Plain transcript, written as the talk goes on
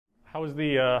How's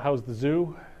the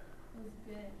zoo? It was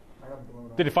good. I got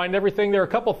blown Did you find everything? There are a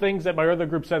couple things that my other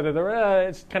group said that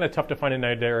it's kind of tough to find in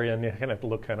that area, and you kind of have to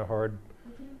look kind of hard.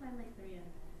 We couldn't find like 3 of them.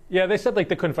 Yeah, they said like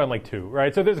they couldn't find like 2,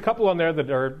 right? So there's a couple on there that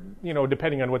are,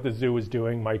 depending on what the zoo is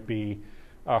doing, might be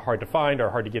hard to find or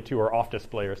hard to get to or off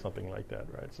display or something like that,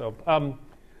 right? So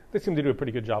they seem to do a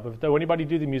pretty good job of it, though. Anybody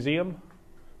do the museum?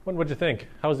 What'd you think?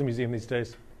 How's the museum these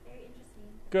days? Very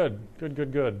interesting.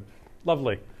 Good.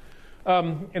 Lovely.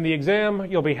 In the exam,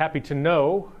 you'll be happy to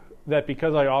know that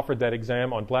because I offered that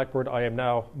exam on Blackboard, I am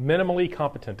now minimally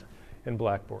competent in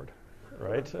Blackboard,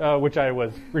 right? Which I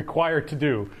was required to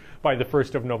do by the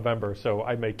 1st of November, so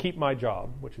I may keep my job,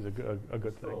 which is a good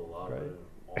thing. A lot right? of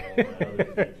all my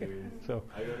other teachers. So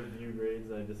I go to view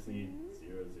grades and I just see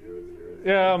 0, 0, 0.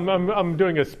 yeah, I'm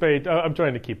doing a spate. I'm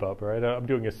trying to keep up, right? I'm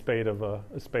doing a spate of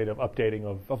updating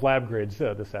of lab grades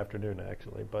this afternoon,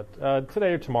 actually. But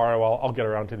today or tomorrow, I'll get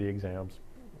around to the exams.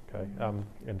 Okay,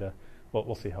 and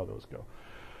we'll see how those go.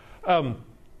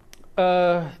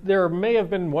 There may have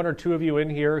been 1 or 2 of you in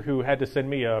here who had to send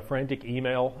me a frantic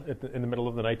email in the middle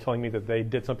of the night telling me that they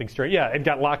did something strange. Yeah, it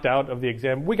got locked out of the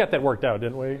exam. We got that worked out,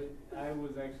 didn't we? I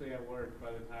was actually at work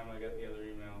by the time I got the other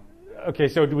email. Okay,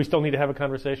 so do we still need to have a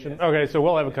conversation? Yes. Okay, so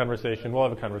we'll have a conversation.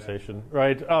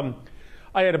 Right?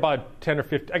 I had about 10 or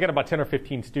 15. I got about 10 or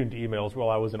 15 student emails while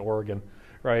I was in Oregon,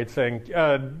 right? Saying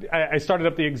I started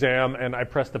up the exam and I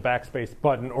pressed the backspace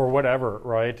button or whatever,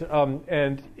 right?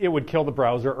 And it would kill the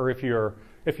browser, or if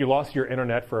you lost your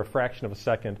internet for a fraction of a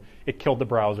second, it killed the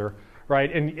browser,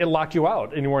 right? And it locked you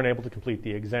out, and you weren't able to complete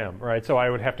the exam, right? So I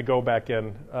would have to go back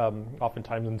in,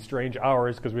 oftentimes in strange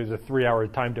hours, because there's a 3-hour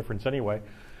time difference anyway.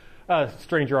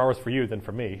 Stranger hours for you than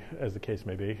for me, as the case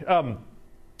may be.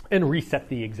 And reset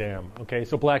the exam, okay?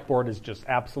 So Blackboard is just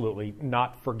absolutely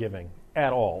not forgiving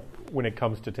at all when it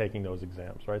comes to taking those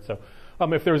exams, right? So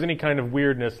if there was any kind of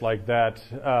weirdness like that,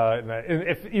 and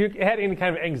if you had any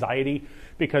kind of anxiety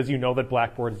because you know that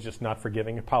Blackboard is just not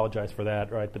forgiving, apologize for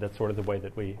that, right? But that's sort of the way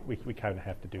that we kind of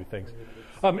have to do things.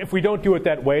 If we don't do it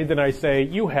that way, then I say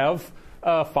you have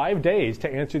 5 days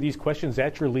to answer these questions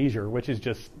at your leisure, which is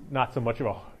just not so much of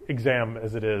a exam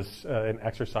as it is an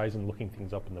exercise in looking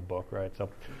things up in the book, right? So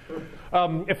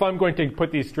if I'm going to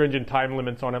put these stringent time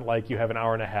limits on it, like you have an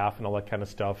hour and a half and all that kind of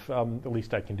stuff, the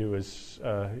least I can do is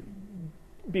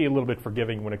be a little bit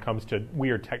forgiving when it comes to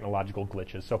weird technological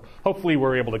glitches. So hopefully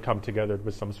we're able to come together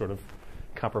with some sort of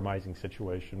compromising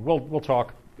situation. We'll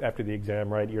talk after the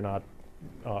exam, right? You're not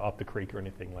up the creek or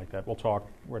anything like that. We'll talk.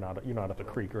 You're not up the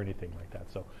creek or anything like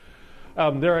that. So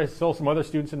there are still some other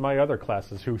students in my other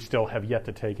classes who still have yet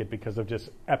to take it because of just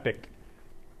epic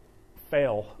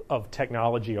fail of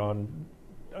technology on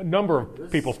a number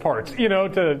of people's parts,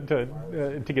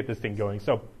 to get this thing going.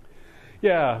 So,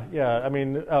 yeah. I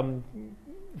mean,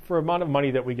 for the amount of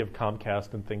money that we give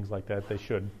Comcast and things like that,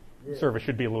 service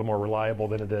should be a little more reliable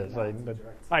than it is.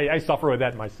 I suffer with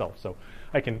that myself, so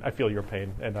I feel your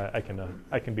pain, and I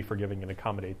can be forgiving and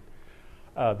accommodate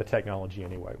the technology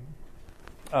anyway.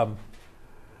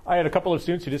 I had a couple of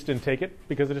students who just didn't take it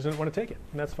because they just didn't want to take it,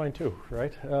 and that's fine too,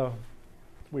 right?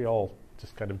 We all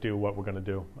just kind of do what we're going to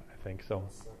do, I think. So,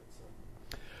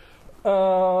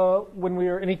 when we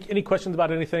are any questions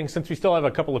about anything, since we still have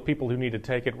a couple of people who need to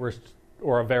take it,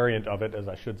 or a variant of it, as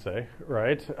I should say,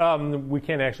 right? We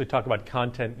can't actually talk about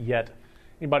content yet.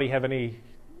 Anybody have any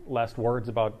last words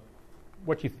about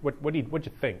what you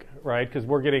think, right? Because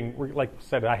we're like I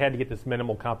said, I had to get this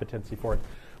minimal competency for it.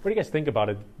 What do you guys think about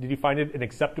it? Did you find it an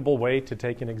acceptable way to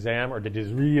take an exam, or did you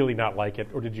really not like it,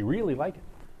 or did you really like it?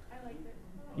 I liked it.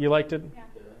 You liked it? Yeah.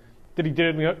 Did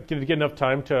it get enough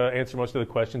time to answer most of the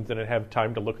questions, and it have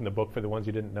time to look in the book for the ones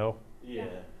you didn't know? Yeah,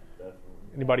 definitely.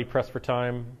 Anybody pressed for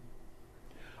time?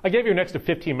 I gave you an extra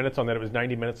 15 minutes on that. It was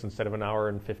 90 minutes instead of an hour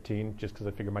and 15, just because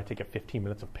I figured it might take a 15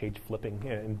 minutes of page flipping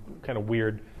and kind of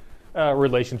weird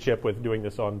relationship with doing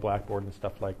this on Blackboard and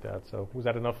stuff like that. So was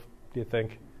that enough, do you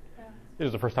think? Yeah. It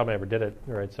was the first time I ever did it,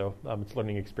 right? So it's a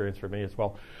learning experience for me as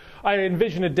well. I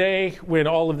envision a day when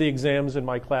all of the exams in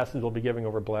my classes will be giving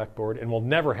over Blackboard, and we'll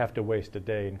never have to waste a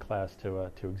day in class to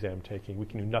exam taking. We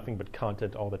can do nothing but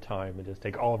content all the time and just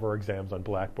take all of our exams on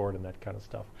Blackboard and that kind of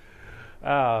stuff.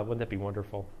 Wouldn't that be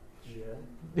wonderful? Yeah.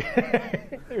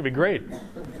 It would be great.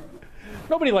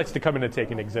 Nobody likes to come in and take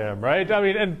an exam, right? I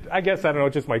mean, and I guess, I don't know,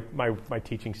 just my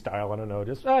teaching style, I don't know,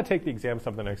 just take the exam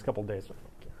some the next couple of days. I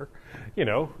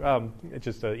don't care. It's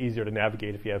just easier to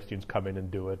navigate if you have students come in and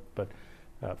do it, but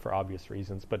for obvious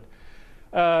reasons. But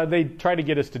they try to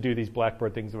get us to do these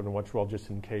Blackboard things every once in a while just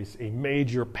in case a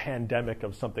major pandemic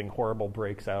of something horrible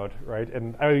breaks out, right?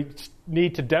 And I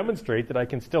need to demonstrate that I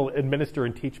can still administer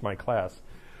and teach my class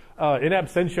in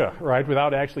absentia, right,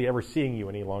 without actually ever seeing you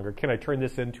any longer? Can I turn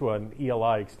this into an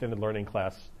ELI, extended learning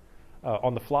class,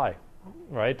 on the fly,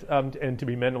 right? And to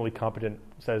be mentally competent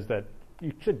says that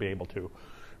you should be able to,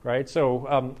 right?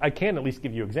 So I can at least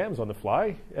give you exams on the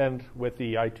fly, and with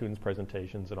the iTunes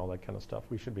presentations and all that kind of stuff,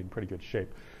 we should be in pretty good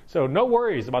shape. So no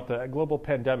worries about the global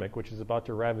pandemic, which is about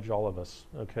to ravage all of us,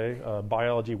 okay?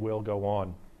 Biology will go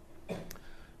on.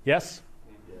 Yes?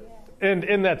 And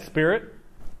in that spirit,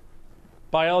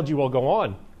 biology will go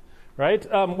on, right?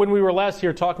 When we were last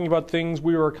here talking about things,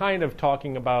 we were kind of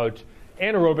talking about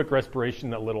anaerobic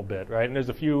respiration a little bit, right? And there's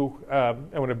a few,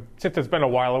 since it's been a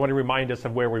while, I want to remind us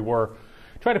of where we were.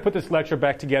 Try to put this lecture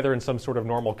back together in some sort of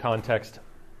normal context.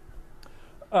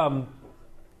 One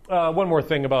more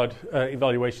thing about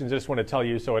evaluations, I just want to tell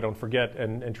you so I don't forget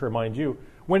and to remind you,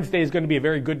 Wednesday is going to be a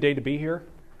very good day to be here.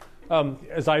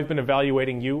 As I've been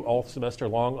evaluating you all semester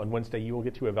long, on Wednesday you will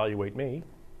get to evaluate me.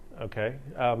 Okay,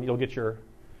 you'll get your.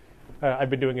 I've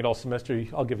been doing it all semester.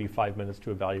 I'll give you 5 minutes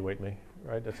to evaluate me.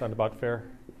 Right? That sound about fair?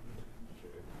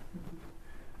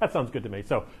 That sounds good to me.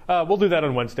 So we'll do that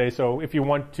on Wednesday. So if you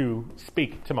want to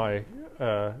speak to my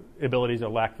abilities or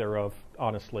lack thereof,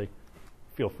 honestly,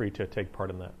 feel free to take part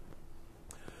in that.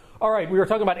 All right, we were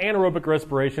talking about anaerobic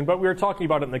respiration, but we were talking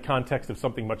about it in the context of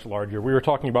something much larger. We were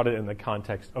talking about it in the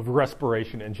context of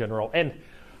respiration in general and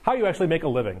how you actually make a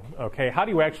living, okay? How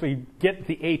do you actually get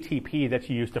the ATP that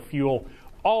you use to fuel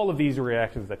all of these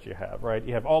reactions that you have, right?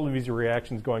 You have all of these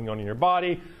reactions going on in your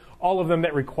body, all of them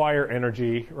that require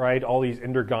energy, right? All these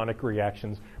endergonic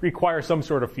reactions require some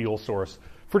sort of fuel source.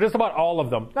 For just about all of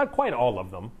them, not quite all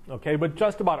of them, okay, but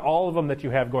just about all of them that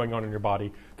you have going on in your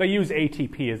body, they use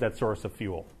ATP as that source of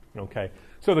fuel, okay?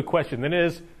 So the question then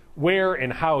is, where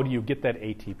and how do you get that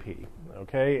ATP,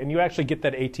 okay? And you actually get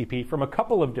that ATP from a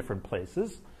couple of different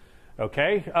places,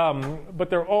 okay? But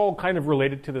they're all kind of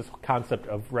related to this concept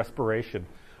of respiration.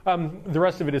 The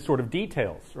rest of it is sort of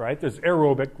details, right? There's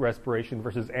aerobic respiration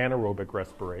versus anaerobic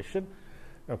respiration,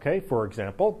 okay, for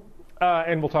example.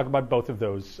 And we'll talk about both of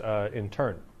those in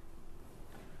turn.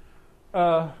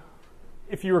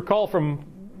 If you recall from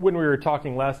when we were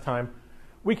talking last time,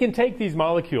 we can take these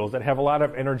molecules that have a lot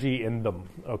of energy in them,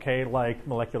 okay, like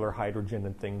molecular hydrogen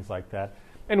and things like that,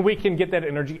 and we can get that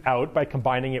energy out by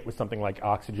combining it with something like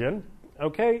oxygen,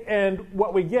 okay? And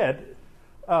what we get,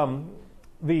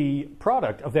 the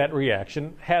product of that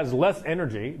reaction has less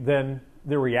energy than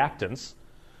the reactants,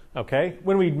 okay?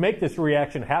 When we make this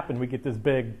reaction happen, we get this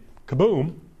big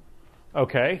kaboom,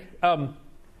 okay?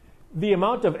 The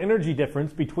amount of energy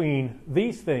difference between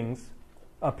these things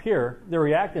up here, the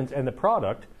reactants and the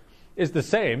product, is the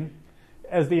same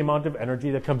as the amount of energy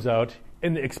that comes out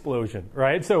in the explosion,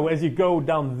 right? So as you go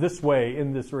down this way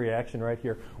in this reaction right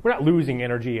here, we're not losing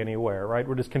energy anywhere, right?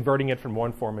 We're just converting it from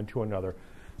one form into another.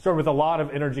 Start with a lot of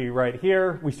energy right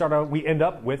here. We end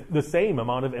up with the same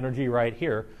amount of energy right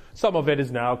here. Some of it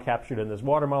is now captured in this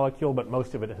water molecule, but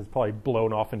most of it has probably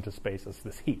blown off into space as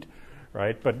this heat,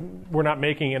 right? But we're not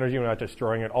making energy, we're not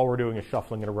destroying it. All we're doing is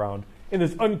shuffling it around in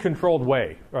this uncontrolled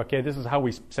way, okay? This is how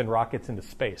we send rockets into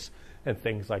space and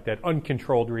things like that,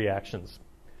 uncontrolled reactions.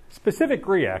 Specific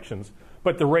reactions,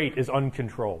 but the rate is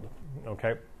uncontrolled,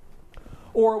 okay?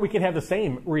 Or we can have the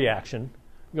same reaction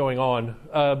going on,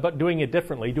 but doing it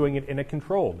differently, doing it in a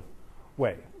controlled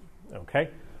way, okay?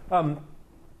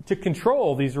 To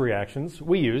control these reactions,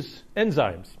 we use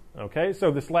enzymes, okay?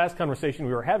 So this last conversation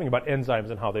we were having about enzymes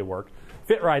and how they work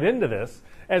fit right into this.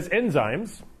 As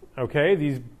enzymes, okay,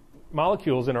 these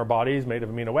molecules in our bodies made of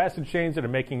amino acid chains that are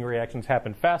making reactions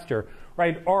happen faster,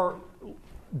 right, are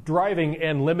driving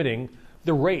and limiting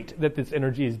the rate that this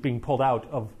energy is being pulled out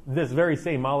of this very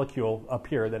same molecule up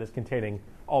here that is containing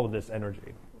all of this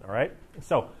energy, all right?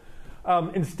 So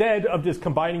instead of just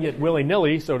combining it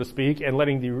willy-nilly, so to speak, and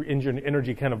letting the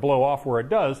energy kind of blow off where it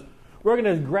does, we're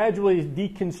going to gradually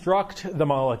deconstruct the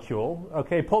molecule,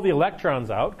 okay, pull the electrons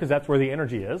out, because that's where the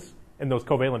energy is, in those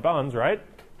covalent bonds, right?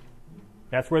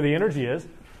 That's where the energy is.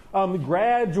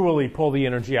 Gradually pull the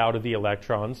energy out of the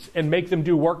electrons and make them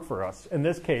do work for us. In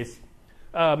this case,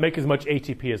 make as much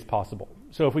ATP as possible.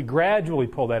 So if we gradually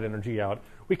pull that energy out,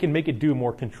 we can make it do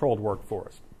more controlled work for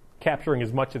us, capturing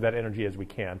as much of that energy as we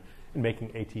can and making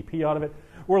ATP out of it.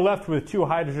 We're left with 2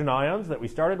 hydrogen ions that we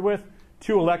started with,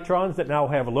 2 electrons that now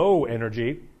have low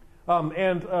energy,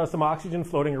 and some oxygen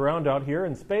floating around out here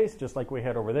in space, just like we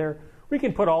had over there. We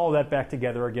can put all of that back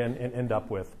together again and end up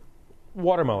with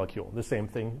water molecule, the same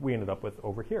thing we ended up with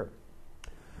over here.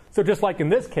 So just like in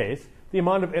this case, the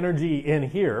amount of energy in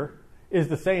here is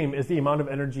the same as the amount of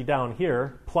energy down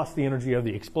here plus the energy of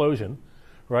the explosion,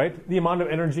 right? The amount of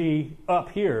energy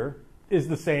up here is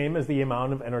the same as the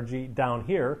amount of energy down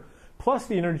here plus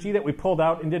the energy that we pulled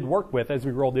out and did work with as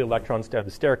we rolled the electrons down the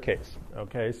staircase.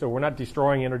 Okay, so we're not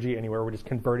destroying energy anywhere. We're just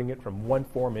converting it from one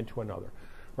form into another.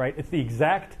 Right? It's the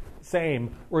exact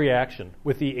same reaction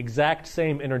with the exact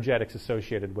same energetics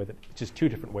associated with it. It's just two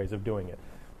different ways of doing it.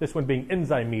 This one being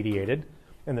enzyme mediated,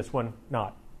 and this one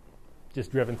not,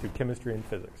 just driven through chemistry and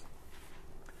physics.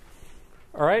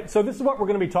 All right, so this is what we're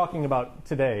going to be talking about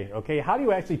today. Okay, how do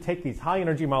you actually take these high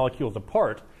energy molecules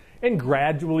apart and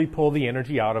gradually pull the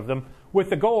energy out of them with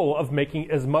the goal of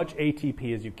making as much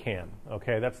ATP as you can?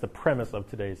 Okay, that's the premise of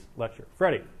today's lecture.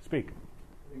 Freddie, speak.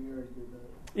 I think you already did that.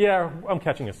 Yeah, I'm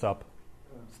catching us up.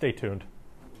 Stay tuned.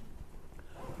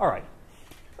 All right.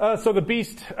 So the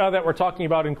beast that we're talking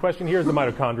about in question here is the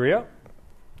mitochondria.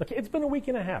 Okay, it's been a week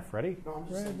and a half, Freddie. No, I'm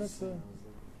just Right, that's, saying.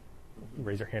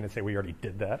 raise your hand and say we already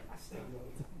did that.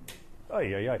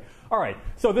 All right,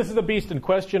 so this is the beast in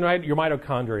question, right? Your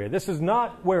mitochondria. This is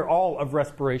not where all of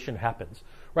respiration happens,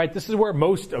 right? This is where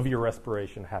most of your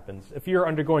respiration happens. If you're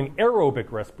undergoing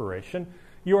aerobic respiration,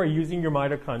 you are using your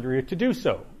mitochondria to do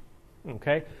so,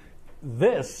 okay?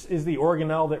 This is the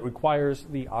organelle that requires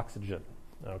the oxygen,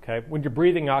 okay? When you're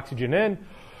breathing oxygen in,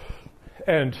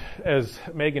 and as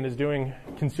Megan is doing,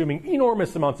 consuming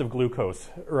enormous amounts of glucose,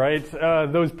 right?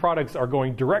 Those products are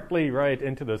going directly right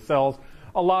into the cells.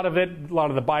 A lot of the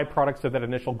byproducts of that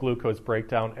initial glucose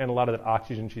breakdown and a lot of that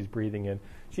oxygen she's breathing in,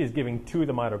 she is giving to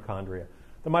the mitochondria.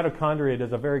 The mitochondria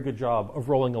does a very good job of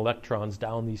rolling electrons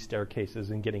down these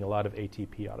staircases and getting a lot of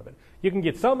ATP out of it. You can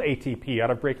get some ATP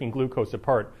out of breaking glucose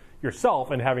apart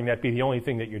yourself and having that be the only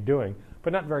thing that you're doing,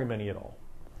 but not very many at all.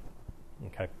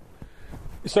 Okay.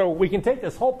 So we can take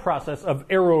this whole process of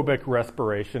aerobic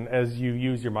respiration as you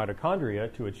use your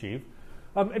mitochondria to achieve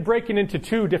and break it into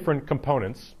two different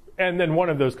components. And then one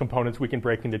of those components we can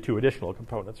break into two additional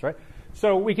components, right?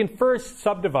 So we can first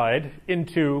subdivide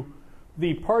into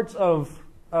the parts of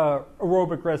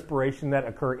aerobic respiration that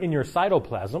occur in your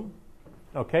cytoplasm,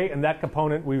 okay? And that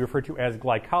component we refer to as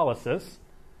glycolysis.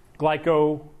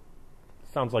 Glyco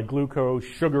sounds like glucose,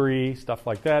 sugary, stuff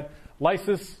like that.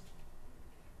 Lysis,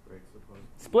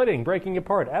 splitting, breaking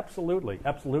apart. Absolutely,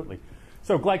 absolutely.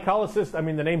 So glycolysis, I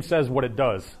mean, the name says what it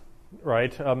does,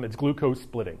 right? It's glucose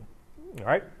splitting, all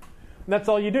right? And that's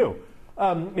all you do.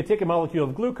 You take a molecule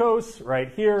of glucose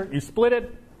right here, you split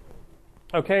it,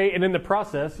 okay? And in the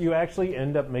process, you actually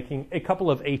end up making a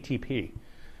couple of ATP,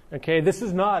 okay? This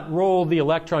is not roll the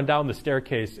electron down the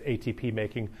staircase ATP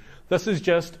making. This is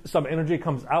just some energy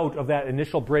comes out of that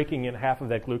initial breaking in half of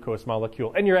that glucose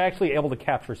molecule, and you're actually able to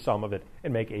capture some of it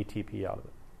and make ATP out of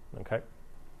it,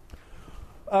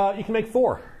 okay? You can make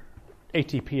 4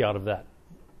 ATP out of that,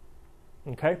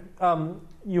 okay?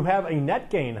 You have a net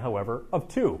gain, however, of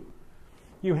 2.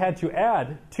 You had to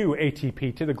add 2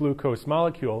 ATP to the glucose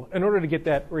molecule in order to get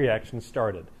that reaction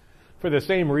started. For the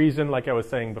same reason, like I was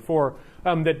saying before,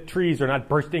 that trees are not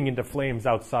bursting into flames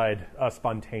outside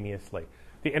spontaneously.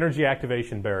 The energy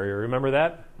activation barrier, remember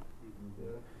that?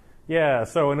 Yeah,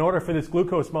 so in order for this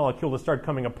glucose molecule to start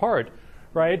coming apart,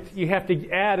 right, you have to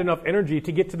add enough energy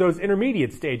to get to those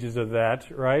intermediate stages of that,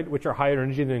 right, which are higher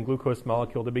energy than the glucose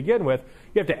molecule to begin with.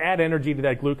 You have to add energy to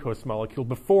that glucose molecule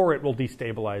before it will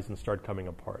destabilize and start coming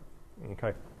apart,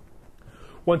 okay?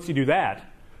 Once you do that,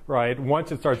 right,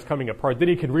 once it starts coming apart, then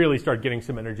you can really start getting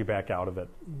some energy back out of it,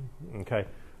 okay?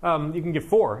 You can get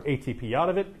 4 ATP out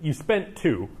of it. You spent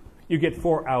 2. You get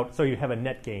 4 out, so you have a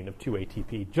net gain of 2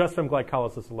 ATP just from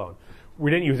glycolysis alone.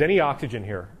 We didn't use any oxygen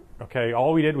here, okay?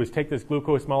 All we did was take this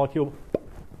glucose molecule,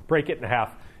 break it in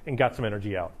half, and got some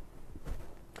energy out.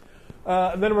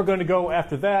 And then we're going to go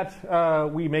after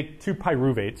that. We make 2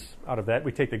 pyruvates out of that.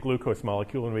 We take the glucose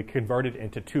molecule and we convert it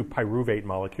into 2 pyruvate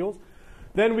molecules.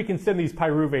 Then we can send these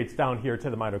pyruvates down here to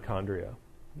the mitochondria.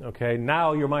 Okay,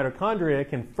 now your mitochondria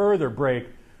can further break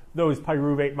those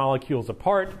pyruvate molecules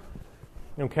apart.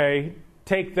 Okay,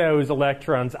 take those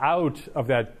electrons out of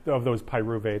those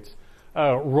pyruvates,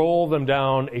 roll them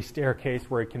down a staircase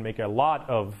where it can make a lot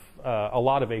of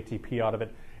ATP out of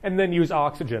it, and then use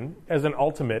oxygen as an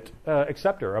ultimate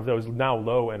acceptor of those now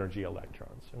low energy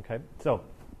electrons. Okay, so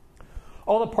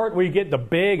all the part where you get the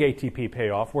big ATP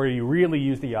payoff, where you really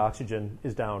use the oxygen,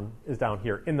 is down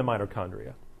here in the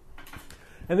mitochondria.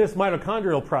 And this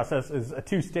mitochondrial process is a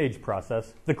 2-stage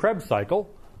process. The Krebs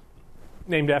cycle,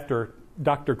 named after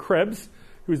Dr. Krebs,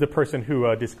 who's the person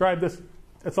who described this.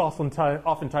 It's also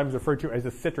oftentimes referred to as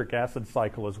a citric acid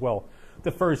cycle as well.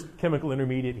 The first chemical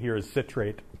intermediate here is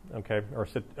citrate, okay,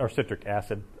 or citric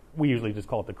acid. We usually just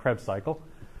call it the Krebs cycle.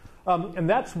 And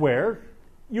that's where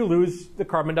you lose the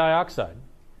carbon dioxide.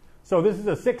 So this is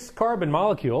a 6-carbon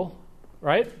molecule,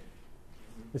 right?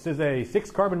 This is a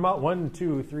 6-carbon molecule. 1,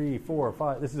 2, 3, 4,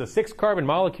 5. This is a 6-carbon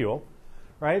molecule.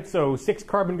 right? So 6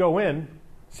 carbon go in,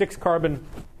 6 carbon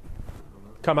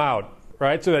come out,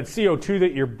 right? So that CO2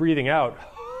 that you're breathing out,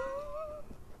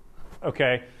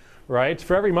 okay, right?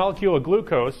 For every molecule of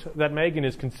glucose that Megan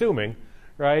is consuming,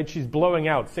 right, she's blowing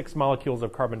out 6 molecules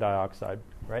of carbon dioxide,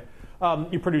 right?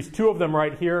 You produce 2 of them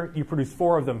right here. You produce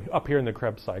 4 of them up here in the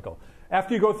Krebs cycle.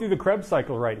 After you go through the Krebs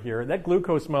cycle right here, that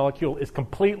glucose molecule is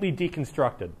completely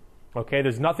deconstructed, okay?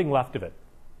 There's nothing left of it.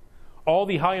 All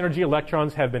the high energy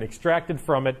electrons have been extracted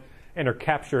from it and are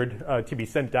captured to be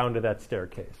sent down to that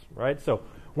staircase, right? So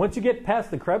once you get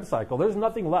past the Krebs cycle, there's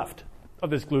nothing left of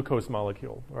this glucose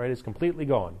molecule, right? It's completely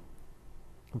gone,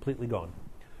 completely gone.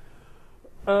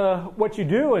 What you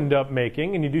do end up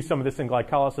making, and you do some of this in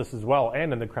glycolysis as well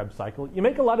and in the Krebs cycle, you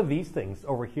make a lot of these things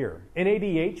over here,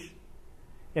 NADH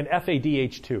and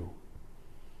FADH2,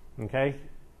 okay?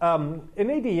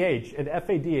 NADH and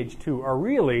FADH2 are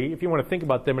really, if you want to think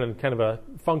about them in kind of a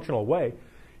functional way,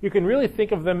 you can really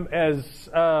think of them as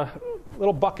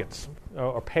little buckets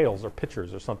or pails or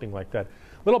pitchers or something like that.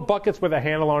 Little buckets with a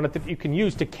handle on it that you can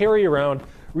use to carry around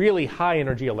really high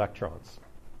energy electrons,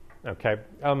 okay?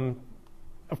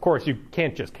 Of course, you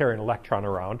can't just carry an electron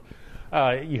around.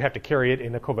 You have to carry it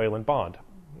in a covalent bond,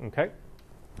 okay?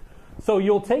 So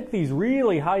you'll take these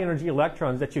really high energy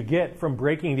electrons that you get from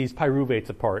breaking these pyruvates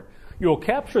apart. You'll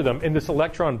capture them in this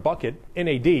electron bucket,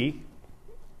 NAD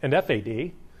and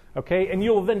FAD, okay? And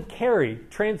you'll then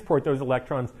transport those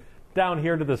electrons down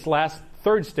here to this last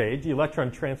 3rd stage, the electron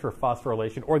transfer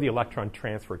phosphorylation, or the electron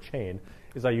transfer chain,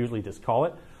 as I usually just call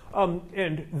it.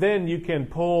 And then you can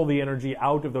pull the energy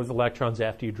out of those electrons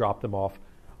after you drop them off,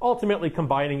 ultimately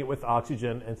combining it with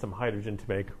oxygen and some hydrogen to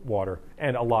make water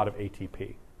and a lot of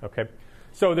ATP. Okay?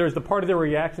 So there's the part of the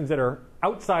reactions that are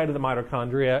outside of the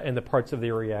mitochondria and the parts of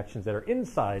the reactions that are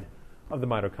inside of the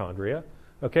mitochondria.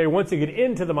 Okay? Once you get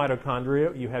into the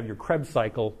mitochondria, you have your Krebs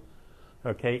cycle,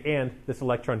 okay, and this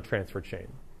electron transfer chain.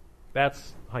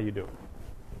 That's how you do it.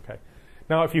 Okay?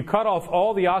 Now, if you cut off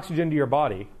all the oxygen to your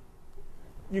body,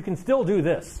 you can still do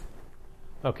this.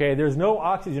 Okay, there's no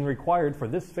oxygen required for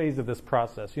this phase of this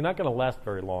process. You're not going to last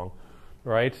very long,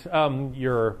 right?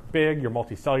 You're big, you're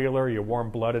multicellular, you're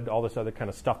warm-blooded, all this other kind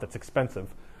of stuff that's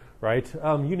expensive, right?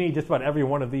 You need just about every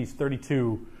one of these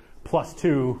 32 plus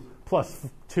 2 plus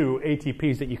 2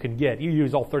 ATPs that you can get. You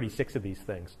use all 36 of these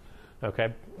things,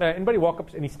 okay? Anybody walk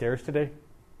up any stairs today?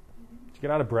 Did you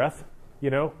get out of breath? You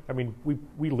know, I mean,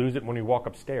 we lose it when we walk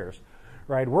upstairs,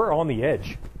 right? We're on the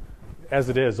edge, as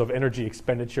it is, of energy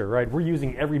expenditure, right? We're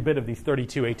using every bit of these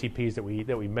 32 ATPs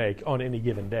that we make on any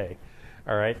given day,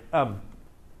 all right?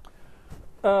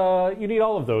 You need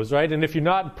all of those, right? And if you're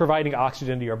not providing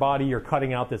oxygen to your body, you're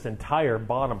cutting out this entire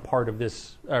bottom part of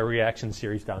this reaction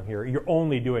series down here. You're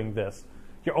only doing this.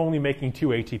 You're only making 2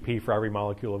 ATP for every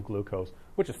molecule of glucose,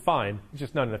 which is fine. It's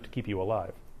just not enough to keep you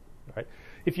alive, right?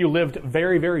 If you lived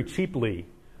very, very cheaply,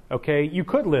 okay, you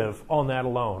could live on that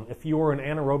alone. If you were an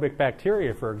anaerobic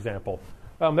bacteria, for example,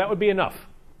 that would be enough.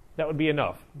 That would be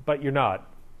enough, but you're not.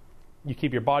 You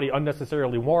keep your body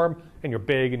unnecessarily warm, and you're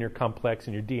big, and you're complex,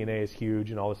 and your DNA is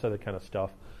huge, and all this other kind of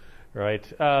stuff, right?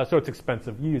 So it's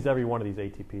expensive. You use every one of these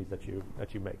ATPs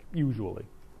that you make, usually.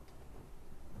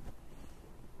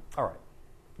 All right.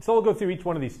 So we'll go through each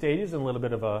one of these stages in a little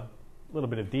bit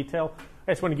of detail.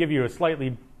 I just want to give you a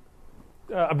slightly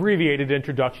abbreviated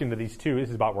introduction to these two. This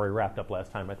is about where we wrapped up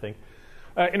last time, I think.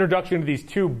 Introduction to these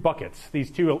 2 buckets, these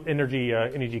 2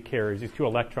 energy carriers, these 2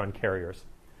 electron carriers.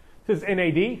 This is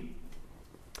NAD.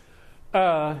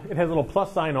 It has a little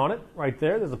plus sign on it right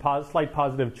there. There's a slight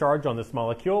positive charge on this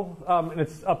molecule, and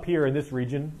it's up here in this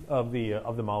region of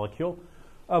the molecule.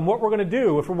 What we're going to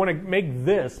do, if we want to make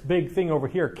this big thing over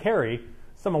here carry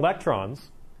some electrons,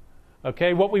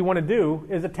 okay, what we want to do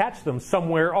is attach them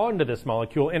somewhere onto this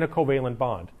molecule in a covalent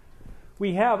bond.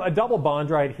 We have a double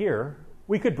bond right here.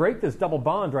 We could break this double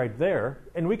bond right there,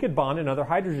 and we could bond another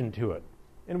hydrogen to it.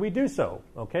 And we do so,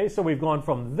 okay? So we've gone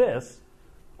from this,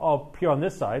 up here on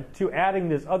this side, to adding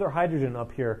this other hydrogen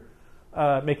up here,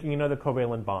 making another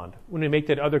covalent bond. When we make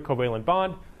that other covalent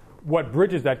bond, what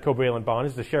bridges that covalent bond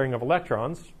is the sharing of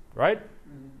electrons, right?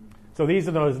 So these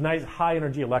are those nice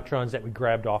high-energy electrons that we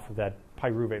grabbed off of that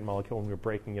pyruvate molecule when we were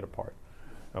breaking it apart.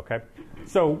 Okay?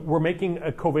 So we're making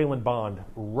a covalent bond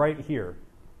right here.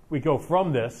 We go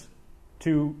from this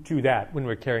to that when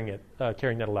we're carrying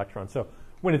that electron. So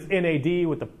when it's NAD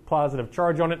with the positive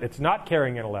charge on it, it's not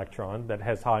carrying an electron that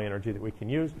has high energy that we can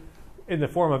use. In the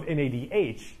form of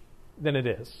NADH, then it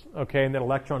is. Okay? And that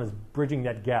electron is bridging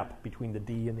that gap between the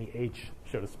D and the H,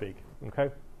 so to speak. Okay?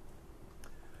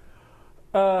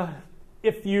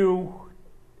 If you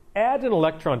add an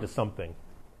electron to something,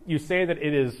 you say that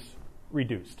it is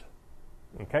reduced.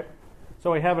 Okay?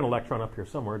 So I have an electron up here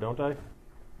somewhere, don't I?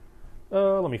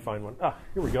 Let me find one.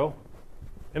 Here we go.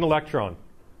 An electron.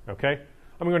 Okay?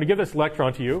 I'm going to give this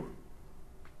electron to you.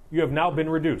 You have now been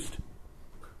reduced.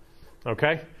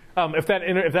 Okay? If that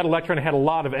electron had a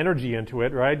lot of energy into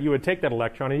it, right, you would take that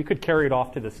electron and you could carry it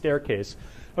off to the staircase,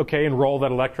 okay, and roll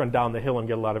that electron down the hill and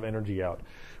get a lot of energy out.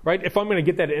 Right? If I'm going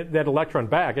to get that electron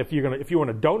back, if you want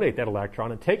to donate that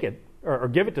electron and take it or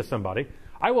give it to somebody,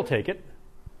 I will take it.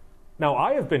 Now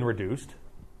I have been reduced,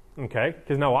 okay,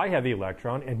 because now I have the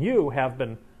electron and you have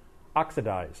been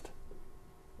oxidized.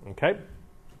 Okay?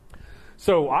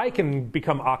 So I can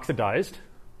become oxidized,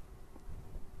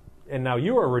 and now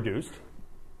you are reduced.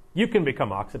 You can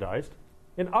become oxidized,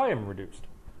 and I am reduced.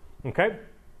 Okay?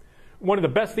 One of the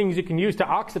best things you can use to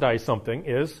oxidize something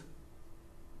is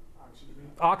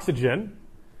oxygen.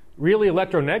 Really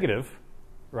electronegative,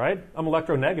 right? I'm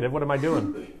electronegative. What am I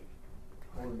doing?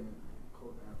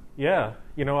 Yeah,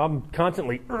 I'm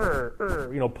constantly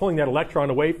pulling that electron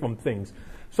away from things.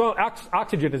 So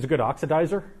oxygen is a good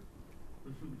oxidizer,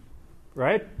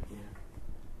 right?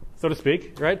 So to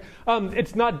speak, right?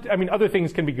 It's not, other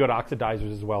things can be good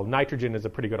oxidizers as well. Nitrogen is a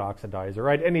pretty good oxidizer,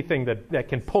 right? Anything that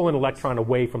can pull an electron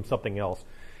away from something else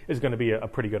is going to be a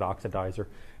pretty good oxidizer.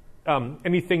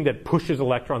 Anything that pushes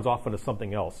electrons off into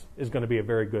something else is going to be a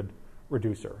very good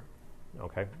reducer,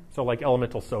 okay? So like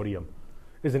elemental sodium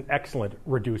is an excellent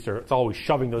reducer. It's always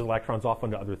shoving those electrons off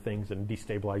into other things and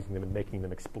destabilizing them and making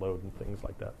them explode and things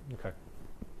like that, okay?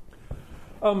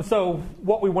 So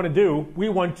what we want to do, we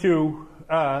want to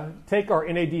take our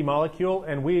NAD molecule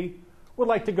and we would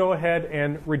like to go ahead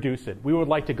and reduce it. We would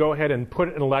like to go ahead and put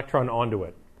an electron onto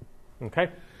it, okay?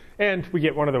 And we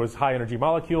get one of those high energy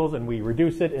molecules and we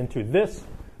reduce it into this.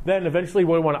 Then eventually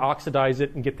we want to oxidize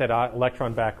it and get that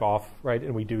electron back off, right?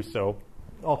 And we do so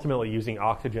ultimately using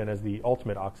oxygen as the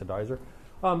ultimate oxidizer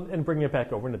and bring it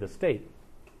back over into this state,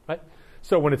 right?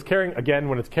 So when it's carrying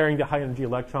the high energy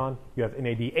electron, you have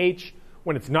NADH.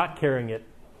 When it's not carrying it,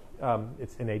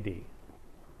 it's NAD.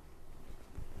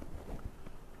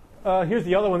 Here's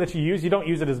the other one that you use. You don't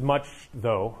use it as much,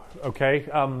 though, okay?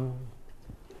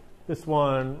 This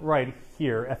one right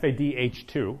here,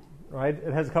 FADH2, right?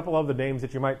 It has a couple other names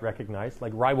that you might recognize,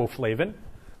 like riboflavin,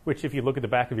 which if you look at the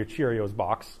back of your Cheerios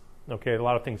box, okay, a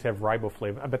lot of things have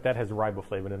riboflavin. I bet that has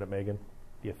riboflavin in it, Megan.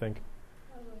 Do you think?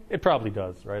 Probably. It probably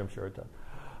does, right? I'm sure it does.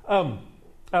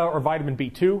 Or vitamin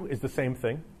B2 is the same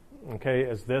thing, okay,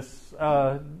 as this.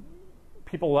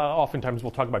 People oftentimes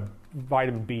will talk about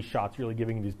vitamin B shots really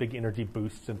giving you these big energy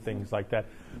boosts and things like that.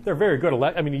 They're very good.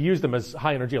 You use them as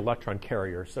high energy electron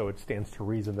carriers, so it stands to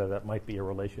reason that might be a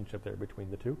relationship there between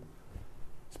the two.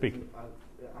 Speak. I know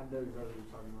exactly what you're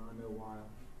talking about. I know why.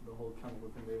 The whole chemical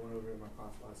thing they went over in my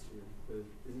class last year.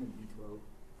 Isn't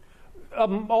it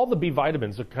B12? All the B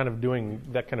vitamins are kind of doing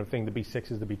that kind of thing. The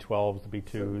B6s, the B12s, the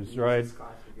B2s, right?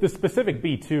 The specific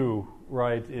B2,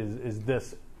 right, is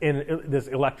this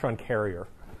electron carrier,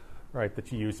 right,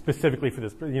 that you use specifically for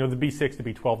this. The B6, the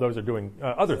B12, those are doing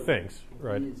other things,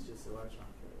 right? B is just electron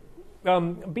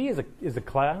carrier. B is a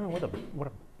class. I don't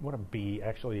know what a B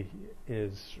actually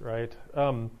is, right?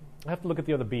 I have to look at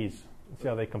the other Bs and see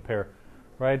how they compare,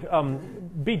 right?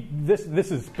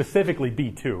 This is specifically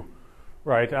B2,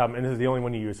 right? And this is the only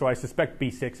one you use. So I suspect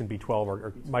B6 and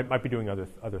B12 might be doing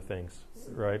other things,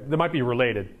 right? They might be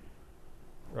related,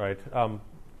 right?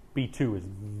 B2 is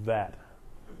that,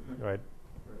 right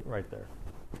there.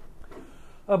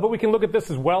 But we can look at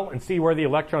this as well and see where the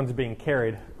electrons are being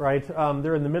carried, right?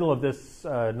 They're in the middle of this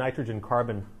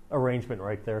nitrogen-carbon arrangement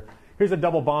right there. Here's a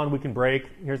double bond we can break.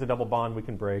 Here's a double bond we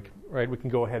can break, right? We can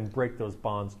go ahead and break those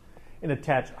bonds and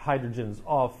attach hydrogens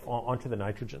onto the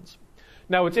nitrogens.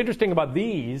 Now, what's interesting about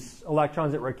these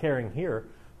electrons that we're carrying here,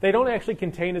 they don't actually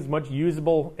contain as much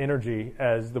usable energy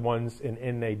as the ones in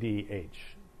NADH.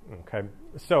 Okay,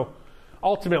 so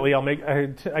ultimately,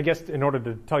 I guess in order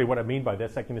to tell you what I mean by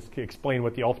this, I can just explain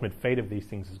what the ultimate fate of these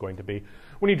things is going to be.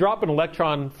 When you drop an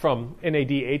electron from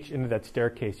NADH into that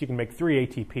staircase, you can make 3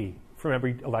 ATP from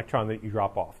every electron that you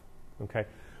drop off. Okay,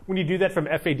 when you do that from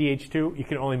FADH2, you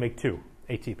can only make 2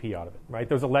 ATP out of it. Right,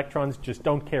 those electrons just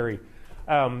don't carry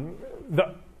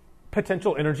the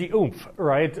potential energy oomph,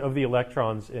 right, of the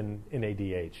electrons in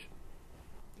NADH.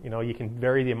 You can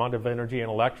vary the amount of energy in an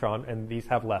electron, and these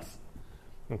have less.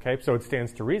 Okay, so it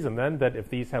stands to reason then that if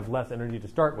these have less energy to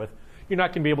start with, you're not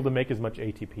going to be able to make as much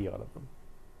ATP out of them.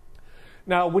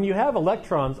 Now, when you have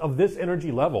electrons of this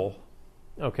energy level,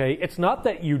 okay, it's not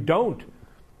that you don't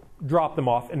drop them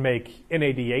off and make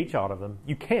NADH out of them.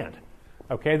 You can't.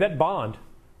 Okay, that bond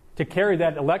to carry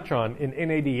that electron in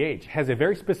NADH has a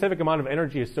very specific amount of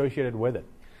energy associated with it.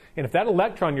 And if that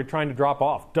electron you're trying to drop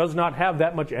off does not have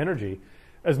that much energy,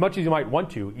 as much as you might want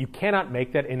to, you cannot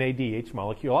make that NADH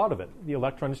molecule out of it. The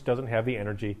electron just doesn't have the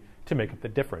energy to make up the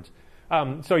difference.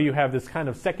 So you have this kind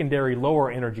of secondary lower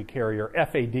energy carrier,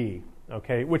 FAD,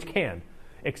 okay, which can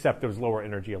accept those lower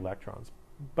energy electrons.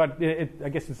 But I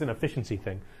guess it's an efficiency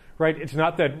thing, right? It's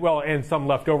not that, well, and some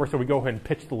left over, so we go ahead and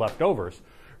pitch the leftovers,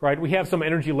 right? We have some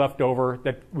energy left over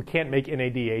that we can't make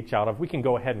NADH out of. We can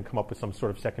go ahead and come up with some sort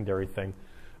of secondary thing.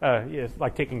 It's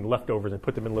like taking leftovers and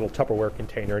put them in a little Tupperware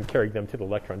container and carrying them to the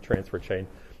electron transfer chain,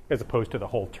 as opposed to the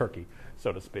whole turkey,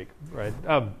 so to speak, right?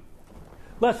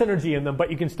 Less energy in them, but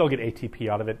you can still get ATP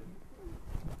out of it.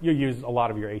 You use a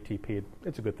lot of your ATP.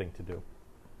 It's a good thing to do.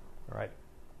 All right.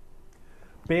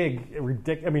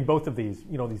 Both of these,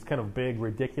 these kind of big,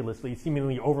 ridiculously,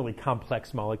 seemingly overly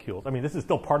complex molecules. I mean, this is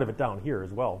still part of it down here as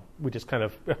well. We just kind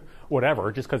of,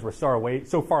 whatever, just because we're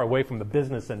so far away from the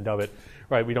business end of it,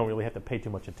 right? We don't really have to pay too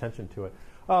much attention to it.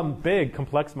 Big,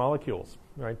 complex molecules,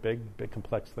 right? Big,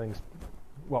 complex things.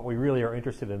 What we really are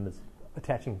interested in is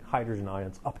attaching hydrogen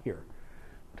ions up here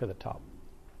to the top.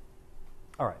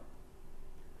 All right.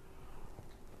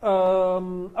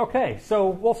 Okay, so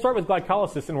we'll start with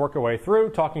glycolysis and work our way through,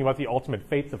 talking about the ultimate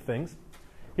fates of things.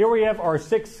 Here we have our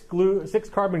six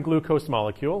carbon glucose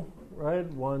molecule, right?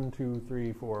 1, 2,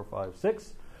 3, 4, 5,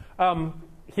 6.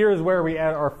 Here is where we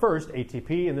add our first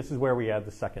ATP, and this is where we add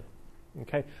the second.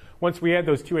 Okay. Once we add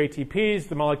those two ATPs,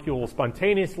 the molecule will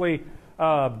spontaneously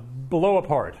blow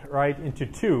apart, right, into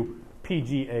two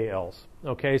PGALs.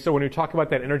 Okay, so when we talk about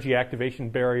that energy activation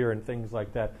barrier and things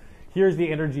like that, here's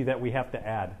the energy that we have to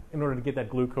add in order to get that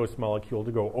glucose molecule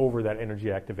to go over that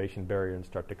energy activation barrier and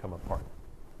start to come apart.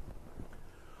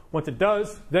 Once it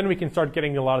does, then we can start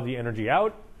getting a lot of the energy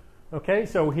out. Okay,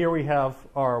 so here we have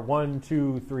our 1,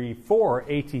 2, 3, 4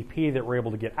 ATP that we're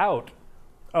able to get out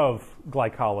of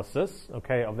glycolysis,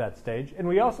 okay, of that stage. And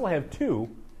we also have 2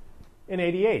 in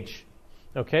ADH.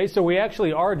 Okay, so we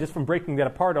actually are, just from breaking that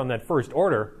apart on that first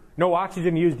order, no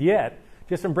oxygen used yet,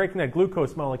 just from breaking that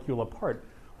glucose molecule apart,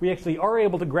 we actually are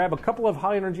able to grab a couple of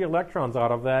high energy electrons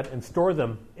out of that and store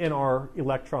them in our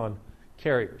electron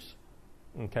carriers.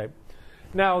 Okay.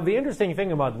 Now, the interesting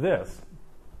thing about this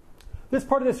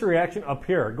part of this reaction up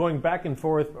here, going back and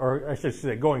forth, or I should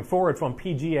say going forward from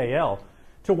PGAL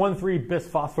to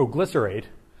 1,3-bisphosphoglycerate,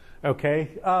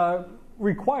 okay,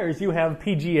 requires you have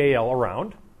PGAL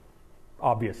around,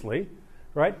 obviously,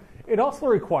 right? It also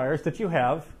requires that you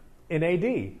have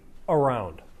NAD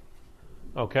around,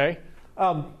 okay?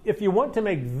 If you want to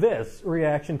make this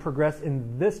reaction progress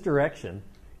in this direction,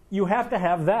 you have to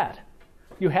have that.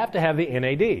 You have to have the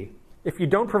NAD. If you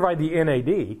don't provide the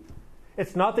NAD,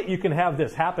 it's not that you can have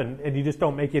this happen and you just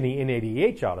don't make any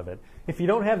NADH out of it. If you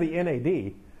don't have the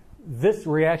NAD, this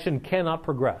reaction cannot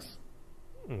progress.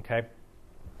 Okay?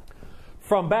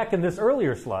 From back in this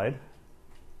earlier slide,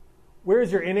 where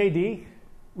is your NAD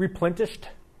replenished?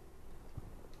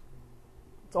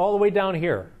 It's all the way down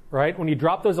here, right? When you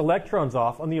drop those electrons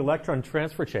off on the electron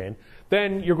transfer chain,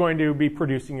 then you're going to be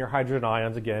producing your hydrogen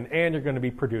ions again, and you're going to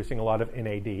be producing a lot of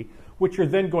NAD, which you're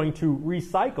then going to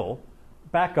recycle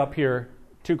back up here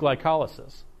to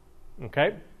glycolysis.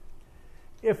 Okay?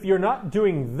 If you're not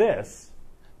doing this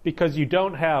because you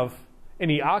don't have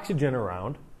any oxygen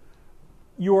around,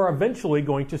 you are eventually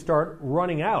going to start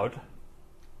running out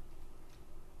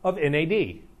of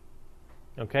NAD.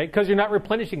 Okay? Because you're not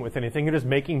replenishing with anything, you're just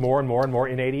making more and more and more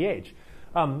NADH.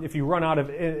 If you run out of,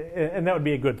 and that would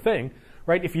be a good thing,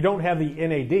 right? If you don't have the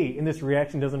NAD and this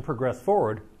reaction doesn't progress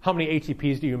forward, how many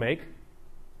ATPs do you make?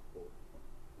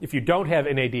 If you don't have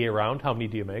NAD around, how many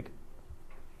do you make?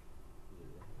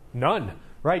 None,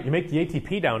 right? You make the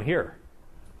ATP down here.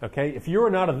 Okay? If you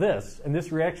run out of this and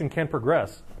this reaction can't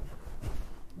progress,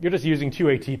 you're just using 2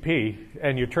 ATP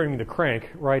and you're turning the crank,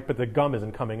 right? But the gum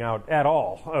isn't coming out at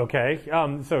all. Okay?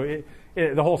 So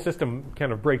the whole system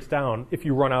kind of breaks down if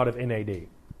you run out of NAD.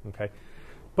 Okay?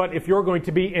 But if you're going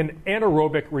to be an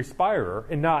anaerobic respirer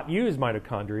and not use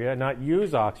mitochondria, not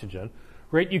use oxygen,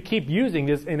 right? You keep using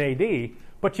this NAD,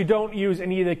 but you don't use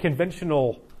any of the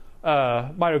conventional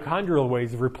mitochondrial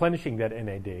ways of replenishing that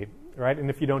NAD, right?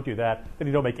 And if you don't do that, then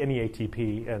you don't make any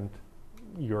ATP, and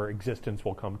your existence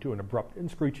will come to an abrupt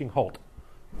and screeching halt.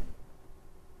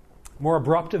 More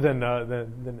abrupt than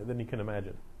you can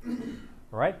imagine.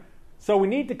 All right? So we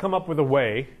need to come up with a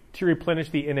way to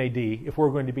replenish the NAD if we're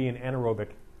going to be an anaerobic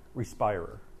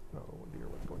respirer. Oh dear,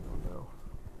 what's going on now?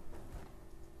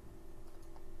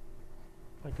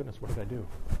 My goodness, what did I do?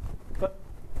 But,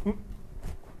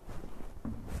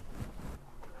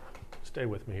 stay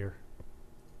with me here.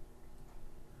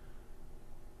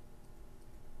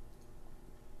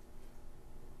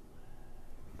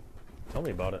 Tell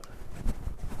me about it.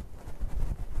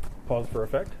 Pause for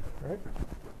effect, right?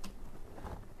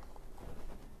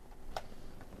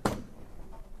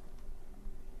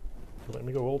 Let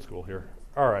me go old school here.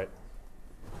 All right.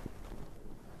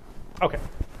 Okay.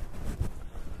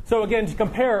 So again, to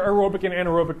compare aerobic and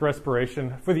anaerobic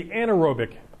respiration, for the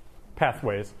anaerobic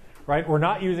pathways, right, we're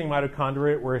not using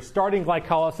mitochondria. We're starting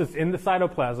glycolysis in the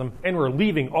cytoplasm, and we're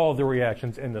leaving all the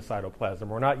reactions in the cytoplasm.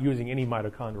 We're not using any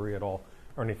mitochondria at all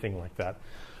or anything like that.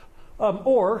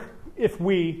 Or if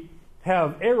we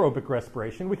have aerobic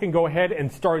respiration, we can go ahead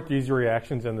and start these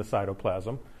reactions in the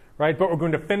cytoplasm, right? But we're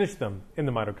going to finish them in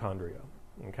the mitochondria.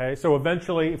 Okay, so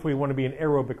eventually, if we want to be an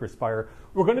aerobic respire,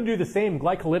 we're going to do the same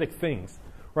glycolytic things,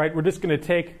 right? We're just going to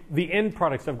take the end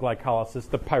products of glycolysis,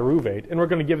 the pyruvate, and we're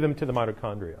going to give them to the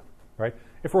mitochondria, right?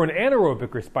 If we're an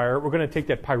anaerobic respire, we're going to take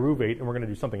that pyruvate and we're going to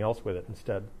do something else with it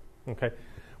instead. Okay,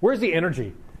 where's the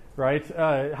energy, right?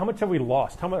 How much have we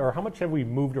lost? How much have we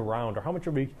moved around, or how much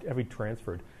have we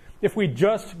transferred? If we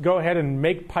just go ahead and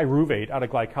make pyruvate out of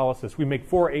glycolysis, we make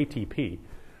 4 ATP.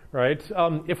 Right?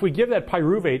 If we give that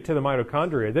pyruvate to the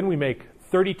mitochondria, then we make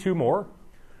 32 more,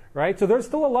 right? So there's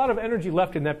still a lot of energy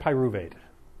left in that pyruvate,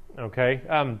 okay?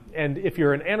 And if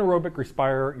you're an anaerobic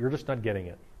respirer, you're just not getting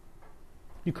it.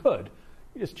 You could.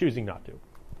 You're just choosing not to,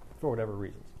 for whatever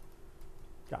reasons.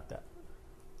 Got that.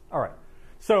 All right.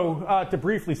 So to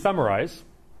briefly summarize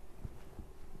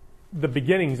the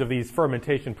beginnings of these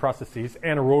fermentation processes,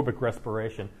 anaerobic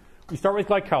respiration, you start with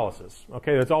glycolysis.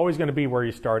 Okay, that's always going to be where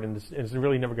you start, and it's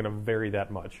really never going to vary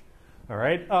that much. All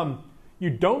right. You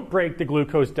don't break the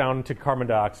glucose down into carbon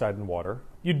dioxide and water.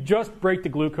 You just break the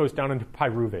glucose down into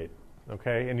pyruvate.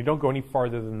 Okay, and you don't go any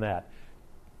farther than that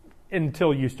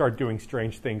until you start doing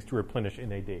strange things to replenish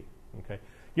NAD. Okay,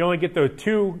 you only get the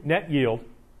 2 net yield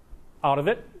out of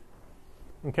it.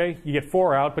 Okay, you get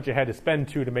 4 out, but you had to spend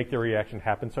 2 to make the reaction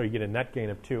happen, so you get a net gain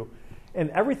of 2. And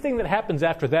everything that happens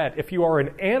after that, if you are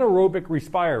an anaerobic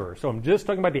respirer, so I'm just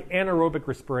talking about the anaerobic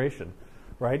respiration,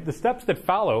 right? The steps that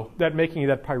follow that making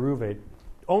that pyruvate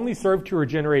only serve to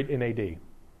regenerate NAD.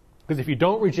 Because if you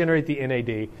don't regenerate the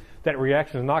NAD, that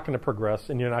reaction is not going to progress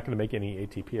and you're not going to make any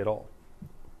ATP at all.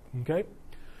 Okay?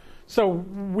 So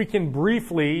we can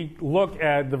briefly look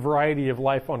at the variety of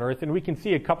life on Earth, and we can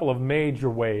see a couple of major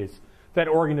ways that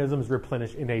organisms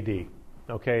replenish NAD,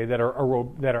 okay, that are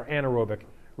anaerobic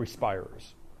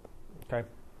respirers. Okay.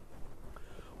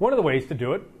 One of the ways to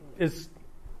do it is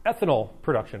ethanol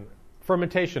production,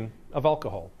 fermentation of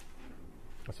alcohol.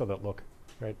 I saw that look,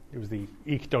 right? It was the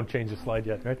eek, don't change the slide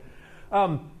yet, right?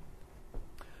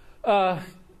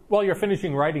 While you're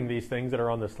finishing writing these things that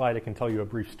are on the slide, I can tell you a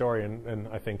brief story, and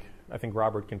I think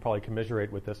Robert can probably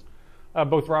commiserate with this.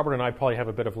 Both Robert and I probably have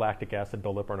a bit of lactic acid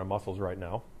buildup on our muscles right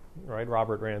now. Right,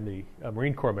 Robert ran the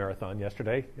Marine Corps Marathon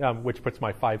yesterday, which puts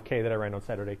my 5K that I ran on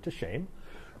Saturday to shame,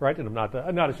 right? And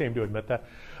I'm not ashamed to admit that.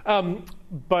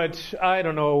 But I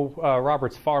don't know,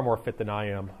 Robert's far more fit than I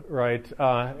am, right?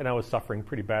 And I was suffering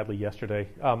pretty badly yesterday.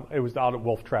 It was out at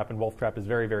Wolf Trap, and Wolf Trap is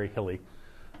very, very hilly.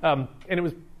 And it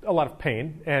was a lot of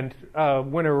pain. And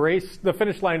when a race, the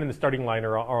finish line and the starting line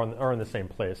are in the same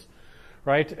place,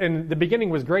 right? And the beginning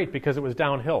was great because it was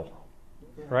downhill,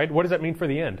 right? What does that mean for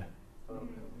the end?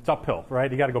 It's uphill,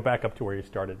 right? You got to go back up to where you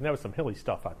started. And that was some hilly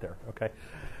stuff out there, okay?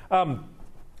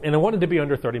 And I wanted to be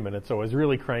under 30 minutes, so I was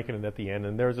really cranking it at the end.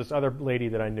 And there was this other lady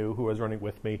that I knew who was running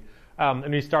with me.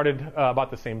 And we started about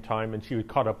the same time, and she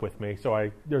caught up with me. So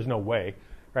there's no way,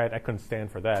 right? I couldn't stand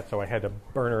for that, so I had to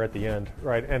burn her at the end,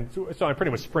 right? And so I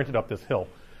pretty much sprinted up this hill.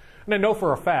 And I know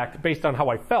for a fact, based on how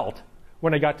I felt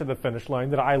when I got to the finish line,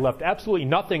 that I left absolutely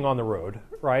nothing on the road,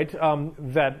 right?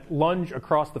 That lunge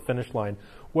across the finish line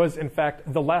was, in fact,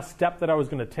 the last step that I was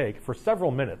going to take for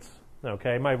several minutes.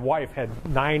 Okay, my wife had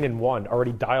 9 and 1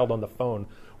 already dialed on the phone,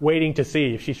 waiting to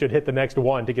see if she should hit the next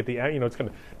one to get the, it's going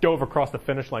to dove across the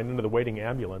finish line into the waiting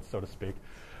ambulance, so to speak.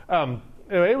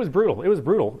 It was brutal. It was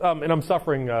brutal, and I'm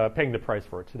suffering, paying the price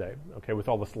for it today. Okay, with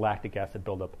all this lactic acid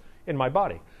buildup in my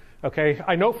body. Okay,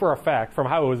 I know for a fact from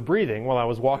how I was breathing while I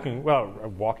was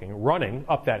running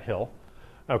up that hill.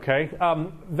 Okay,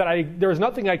 that there was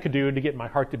nothing I could do to get my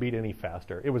heart to beat any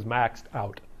faster. It was maxed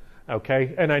out.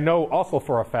 Okay, and I know also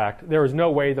for a fact there was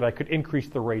no way that I could increase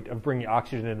the rate of bringing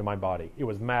oxygen into my body. It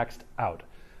was maxed out.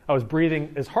 I was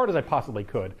breathing as hard as I possibly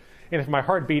could, and if my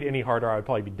heart beat any harder, I would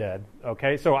probably be dead.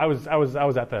 Okay, so I was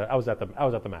at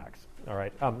the max. All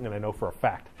right, and I know for a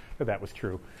fact that was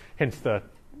true. Hence the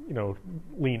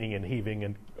leaning and heaving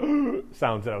and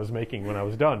sounds that I was making when I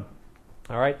was done.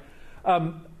 All right.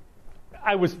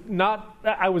 I was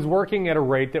working at a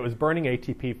rate that was burning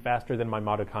ATP faster than my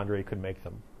mitochondria could make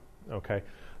them. Okay.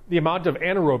 the amount of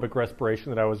anaerobic respiration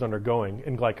that I was undergoing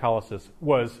in glycolysis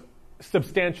was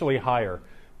substantially higher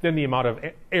than the amount of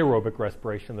aerobic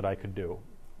respiration that I could do.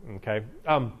 Okay.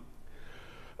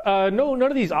 None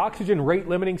of these oxygen rate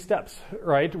limiting steps,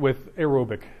 right, with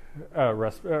aerobic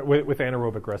with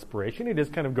anaerobic respiration. It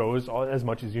just kind of goes as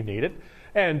much as you need it.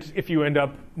 And if you end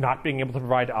up not being able to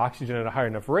provide oxygen at a high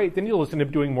enough rate, then you'll end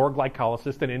up doing more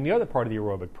glycolysis than any other part of the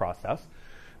aerobic process.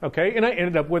 Okay, and I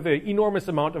ended up with an enormous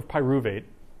amount of pyruvate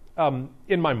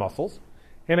in my muscles,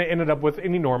 and I ended up with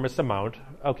an enormous amount,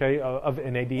 okay, of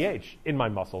NADH in my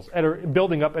muscles,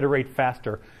 building up at a rate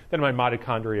faster than my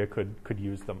mitochondria could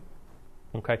use them.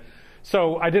 Okay,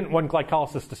 so I didn't want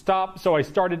glycolysis to stop, so I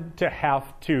started to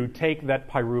have to take that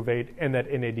pyruvate and that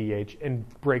NADH and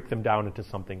break them down into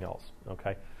something else.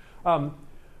 Okay,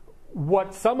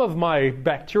 what some of my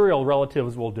bacterial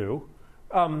relatives will do,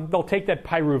 they'll take that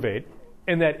pyruvate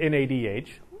and that NADH,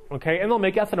 okay, and they'll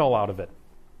make ethanol out of it.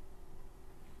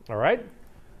 All right.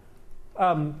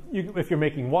 If you're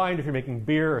making wine, if you're making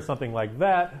beer or something like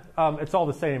that, it's all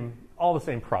the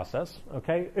same process.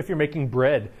 Okay. If you're making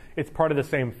bread, it's part of the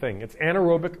same thing. It's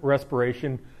anaerobic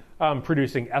respiration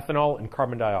producing ethanol and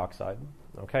carbon dioxide.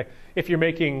 Okay. If you're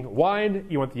making wine,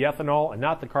 you want the ethanol and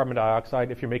not the carbon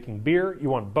dioxide. If you're making beer, you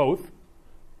want both.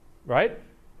 Right?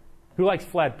 Who likes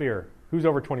flat beer? Who's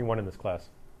over 21 in this class?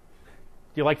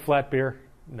 Do you like flat beer?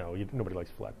 No, nobody likes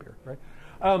flat beer, right?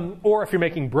 Or if you're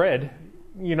making bread,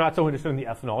 you're not so interested in the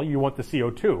ethanol. You want the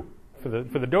CO2 for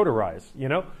the dough to rise. You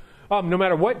know, no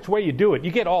matter which way you do it,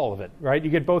 you get all of it, right? You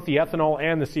get both the ethanol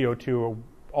and the CO2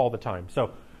 all the time.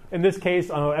 So in this case,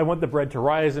 I want the bread to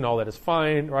rise, and all that is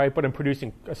fine, right? But I'm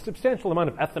producing a substantial amount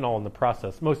of ethanol in the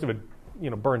process. Most of it,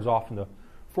 burns off in the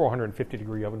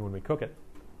 450-degree oven when we cook it.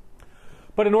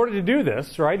 But in order to do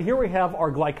this, right, here we have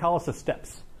our glycolysis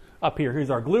steps. Up here, here's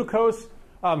our glucose.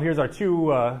 Here's our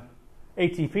 2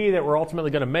 ATP that we're ultimately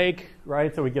going to make,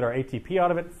 right? So we get our ATP out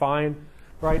of it, fine,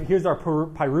 right? Here's our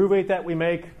pyruvate that we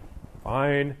make,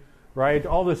 fine, right?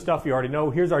 All this stuff you already know.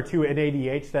 Here's our 2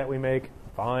 NADH that we make,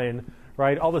 fine,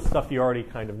 right? All this stuff you already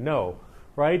kind of know,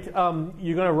 right? You're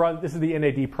going to run, this is the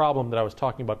NAD problem that I was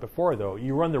talking about before, though.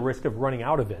 You run the risk of running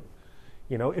out of it.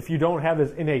 If you don't have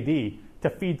this NAD to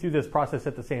feed through this process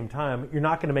at the same time, you're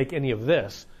not going to make any of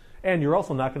this. And you're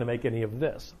also not going to make any of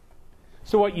this.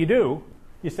 So what you do,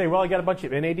 you say, well, I got a bunch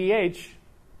of NADH,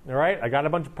 all right? I got a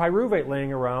bunch of pyruvate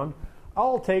laying around.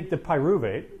 I'll take the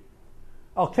pyruvate.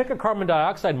 I'll kick a carbon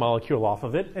dioxide molecule off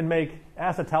of it and make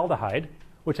acetaldehyde,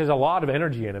 which has a lot of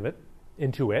energy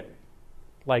into it,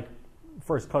 like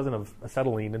first cousin of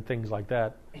acetylene and things like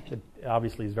that. It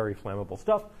obviously is very flammable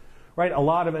stuff, right? A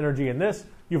lot of energy in this.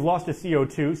 You've lost a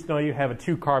CO2, so now you have a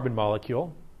 2-carbon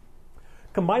molecule.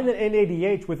 Combine the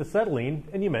NADH with acetylene,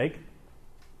 and you make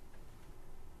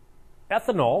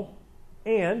ethanol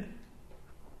and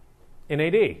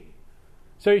NAD.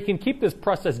 So you can keep this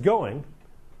process going,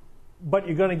 but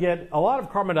you're going to get a lot of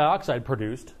carbon dioxide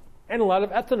produced and a lot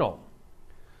of ethanol.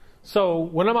 So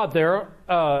when I'm out there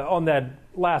on that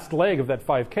last leg of that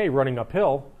 5K running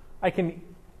uphill, I can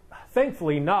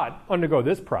thankfully not undergo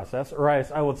this process, or else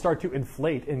I will start to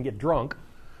inflate and get drunk,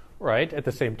 right, at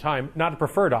the same time. Not a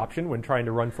preferred option when trying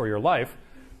to run for your life,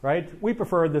 right? We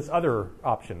prefer this other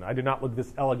option. I do not look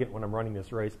this elegant when I'm running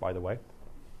this race, by the way.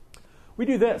 We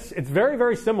do this. It's very,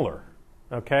 very similar,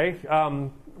 okay?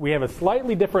 We have a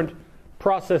slightly different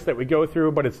process that we go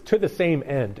through, but it's to the same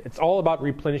end. It's all about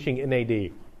replenishing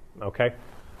NAD, okay?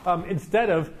 Instead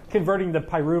of converting the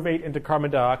pyruvate into carbon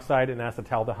dioxide and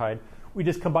acetaldehyde, we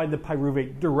just combine the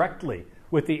pyruvate directly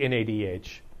with the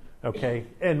NADH, okay,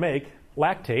 and make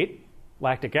lactate,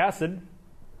 lactic acid,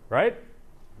 right,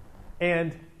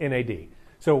 and NAD.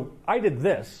 So I did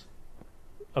this,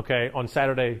 okay, on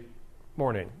Saturday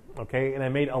morning, okay, and I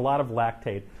made a lot of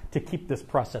lactate to keep this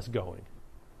process going.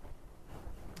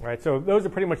 Right, so those are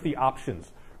pretty much the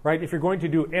options, right? If you're going to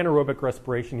do anaerobic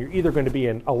respiration, you're either going to be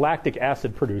a lactic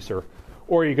acid producer,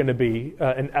 or you're going to be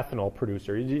an ethanol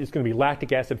producer. It's going to be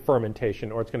lactic acid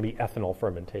fermentation, or it's going to be ethanol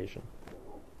fermentation,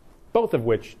 both of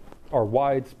which are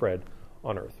widespread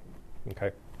on Earth.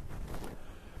 Okay.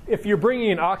 If you're bringing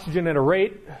in oxygen at a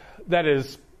rate that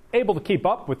is able to keep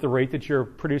up with the rate that you're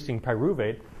producing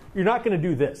pyruvate, you're not going to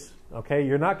do this. Okay,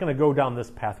 you're not going to go down this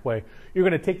pathway. You're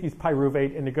going to take these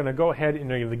pyruvate and you're going to go ahead and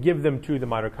you're going to give them to the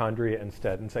mitochondria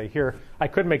instead and say, here, I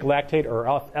could make lactate or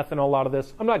ethanol out of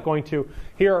this. I'm not going to.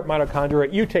 Here,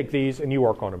 mitochondria, you take these and you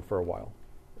work on them for a while.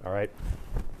 All right?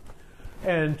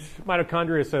 And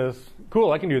mitochondria says,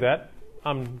 cool, I can do that. Do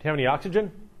you have any oxygen?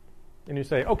 And you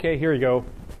say, okay, here you go.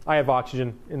 I have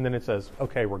oxygen. And then it says,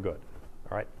 okay, we're good.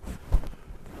 All right?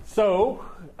 So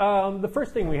the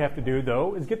first thing we have to do,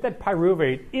 though, is get that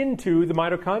pyruvate into the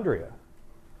mitochondria,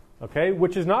 okay,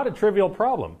 which is not a trivial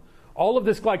problem. All of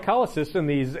this glycolysis and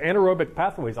these anaerobic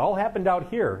pathways all happened out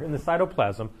here in the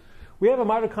cytoplasm. We have a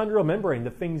mitochondrial membrane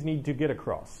that things need to get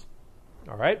across,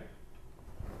 all right?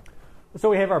 So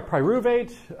we have our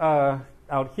pyruvate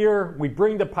out here. We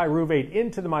bring the pyruvate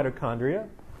into the mitochondria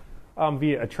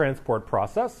via a transport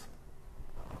process.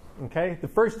 Okay, the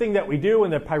first thing that we do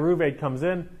when the pyruvate comes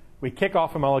in, we kick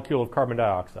off a molecule of carbon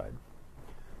dioxide.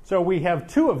 So we have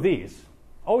two of these.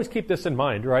 Always keep this in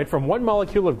mind, right? From one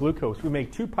molecule of glucose, we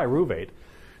make 2 pyruvate.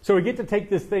 So we get to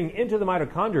take this thing into the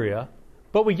mitochondria,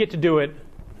 but we get to do it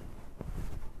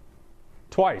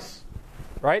twice,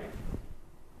 right?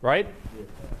 Right?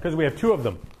 Because we have 2 of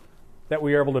them that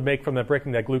we are able to make from that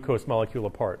breaking that glucose molecule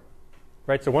apart.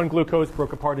 Right? So one glucose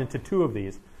broke apart into 2 of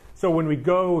these. So when we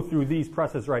go through these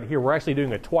processes right here, we're actually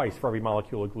doing it twice for every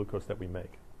molecule of glucose that we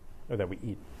make, or that we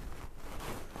eat.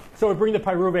 So we bring the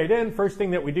pyruvate in. First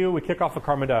thing that we do, we kick off a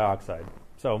carbon dioxide.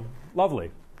 So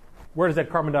lovely. Where does that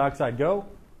carbon dioxide go?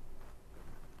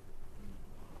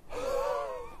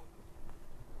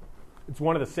 It's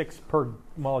one of the 6 per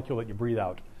molecule that you breathe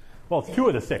out. Well, it's 2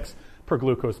 of the 6 per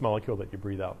glucose molecule that you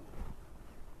breathe out.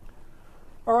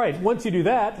 All right, once you do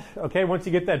that, okay, once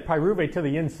you get that pyruvate to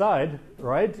the inside,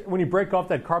 right, when you break off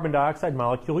that carbon dioxide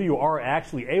molecule, you are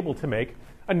actually able to make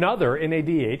another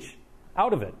NADH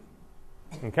out of it.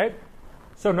 Okay?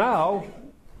 So now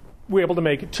we're able to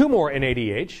make 2 more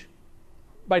NADH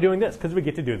by doing this, because we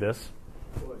get to do this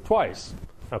twice.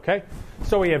 Okay?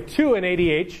 So we have 2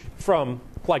 NADH from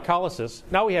glycolysis.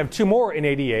 Now we have 2 more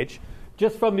NADH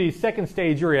just from the second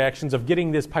stage reactions of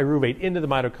getting this pyruvate into the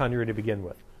mitochondria to begin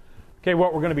with. Okay,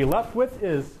 what we're going to be left with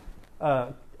is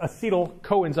acetyl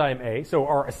coenzyme A, so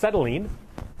our acetylene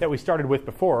that we started with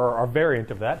before, or our variant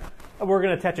of that. And we're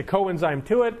going to attach a coenzyme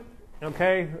to it,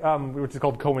 okay, which is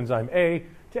called coenzyme A,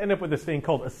 to end up with this thing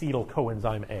called acetyl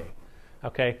coenzyme A.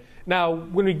 Okay, now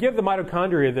when we give the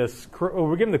mitochondria this,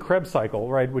 we're given the Krebs cycle,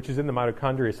 right, which is in the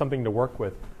mitochondria, something to work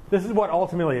with. This is what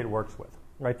ultimately it works with,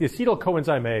 right? The acetyl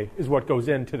coenzyme A is what goes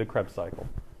into the Krebs cycle.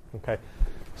 Okay.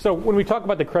 So when we talk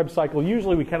about the Krebs cycle,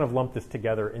 usually we kind of lump this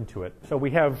together into it. So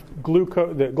we have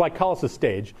the glycolysis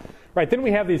stage, right? Then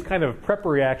we have these kind of prep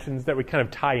reactions that we kind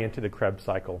of tie into the Krebs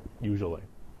cycle, usually.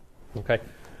 Okay.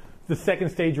 The second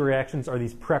stage reactions are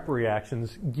these prep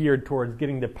reactions geared towards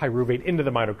getting the pyruvate into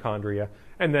the mitochondria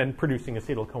and then producing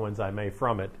acetyl coenzyme A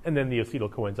from it, and then the acetyl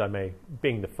coenzyme A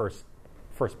being the first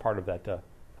part of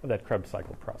that Krebs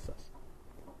cycle process.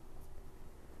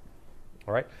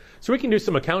 All right, so we can do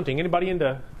some accounting. Anybody into,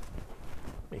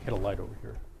 let me hit a light over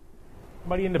here.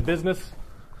 Anybody into business,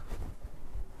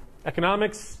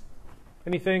 economics,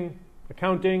 anything,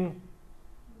 accounting?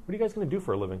 What are you guys going to do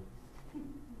for a living?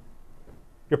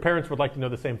 Your parents would like to know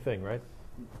the same thing, right?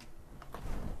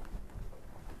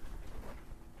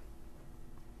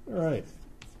 All right.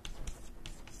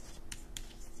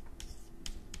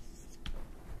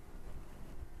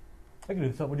 I can do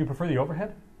this. Would you prefer the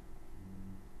overhead?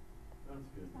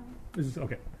 This is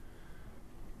okay.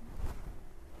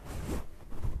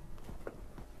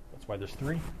 That's why there's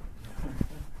 3.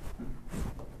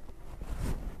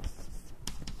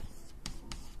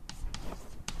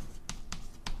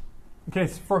 Okay,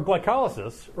 so for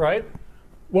glycolysis, right,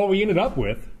 what we ended up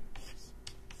with,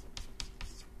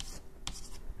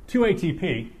 2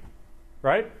 ATP,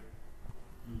 right?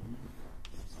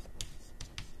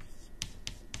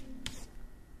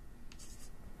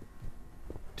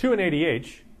 Two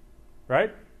NADH,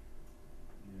 right?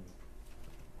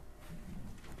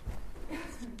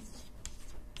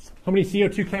 How many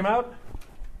CO2 came out?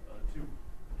 2.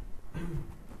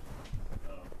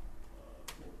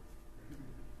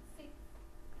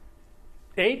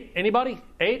 8? Anybody?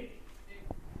 8?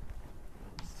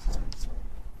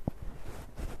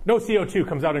 No CO2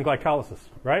 comes out in glycolysis,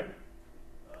 right?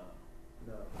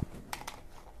 No.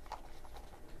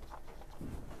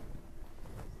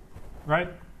 Right?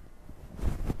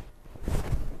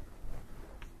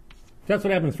 That's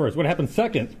what happens first. What happens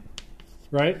second,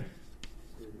 right?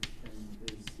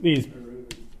 These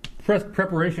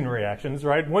preparation reactions,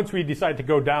 right? Once we decide to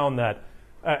go down that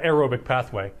aerobic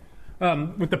pathway.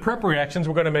 With the prep reactions,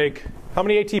 we're going to make how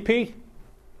many ATP?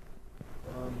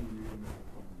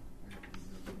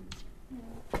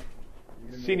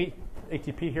 See any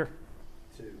ATP here?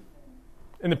 2.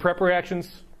 In the prep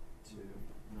reactions? 2.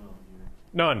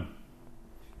 None.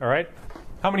 All right.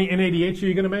 How many NADH are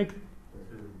you going to make?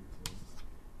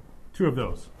 2 of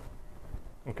those.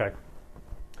 Okay.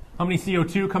 How many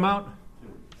CO2 come out?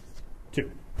 2.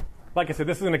 Like I said,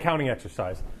 this is an accounting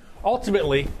exercise.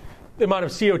 Ultimately, the amount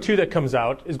of CO2 that comes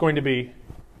out is going to be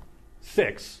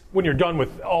 6 when you're done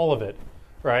with all of it,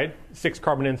 right? 6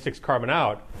 carbon in, 6 carbon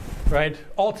out, right?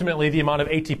 Ultimately, the amount of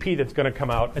ATP that's going to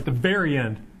come out at the very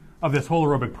end of this whole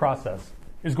aerobic process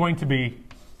is going to be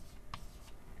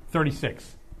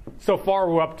 36. So far,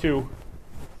 we're up to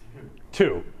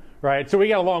 2, right? So we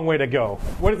got a long way to go.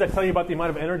 What does that tell you about the amount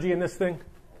of energy in this thing?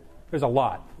 There's a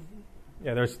lot.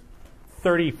 Yeah, there's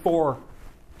 34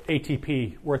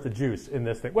 ATP worth of juice in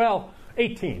this thing. Well,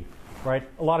 18, right?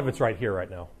 A lot of it's right here right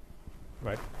now,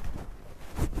 right?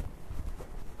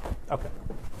 Okay.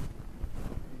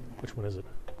 Which one is it?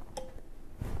 I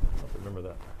don't remember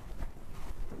that.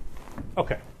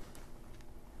 Okay.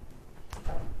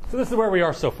 So this is where we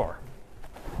are so far.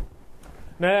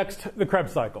 Next, the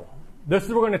Krebs cycle. This is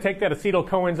where we're going to take that acetyl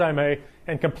coenzyme A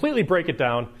and completely break it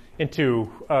down into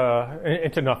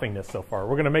nothingness so far.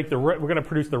 We're going to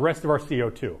produce the rest of our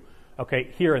CO2,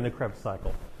 okay, here in the Krebs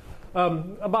cycle.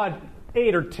 About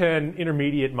 8 or 10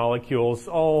 intermediate molecules,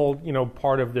 all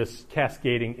part of this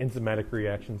cascading enzymatic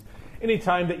reactions.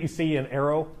 Anytime that you see an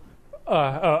arrow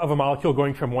of a molecule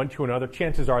going from one to another,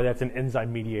 chances are that's an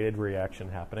enzyme-mediated reaction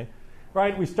happening.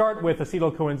 Right? We start with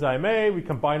acetyl coenzyme A, we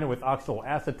combine it with oxyl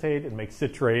acetate and make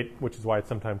citrate, which is why it's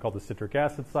sometimes called the citric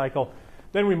acid cycle.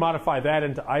 Then we modify that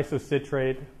into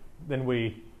isocitrate. Then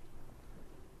we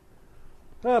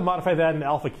modify that into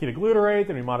alpha-ketoglutarate.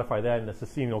 Then we modify that into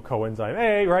succinyl coenzyme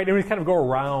A, right? And we kind of go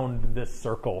around this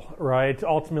circle, right?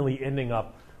 Ultimately ending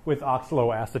up with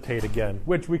oxaloacetate again,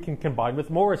 which we can combine with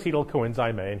more acetyl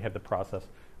coenzyme A and have the process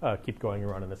keep going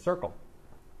around in this circle.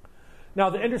 Now,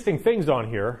 the interesting things on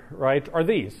here, right, are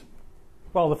these.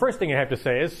 Well, the first thing I have to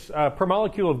say is per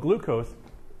molecule of glucose,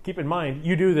 keep in mind,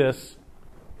 you do this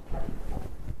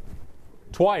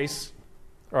twice,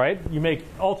 right? You make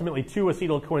ultimately 2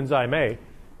 acetyl coenzyme A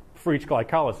for each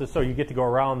glycolysis, so you get to go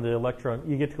around the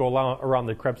around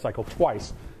the Krebs cycle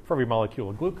twice for every molecule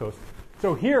of glucose.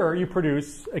 So here you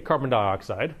produce a carbon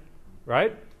dioxide,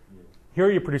 right?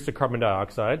 Here you produce a carbon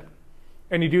dioxide,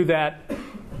 and you do that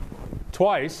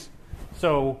twice.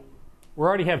 So we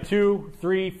already have 2,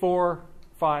 3, 4,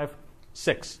 5,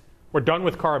 6. We're done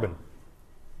with carbon.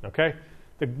 Okay?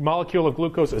 The molecule of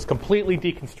glucose is completely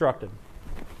deconstructed.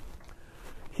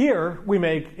 Here we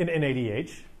make an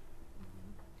NADH.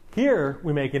 Here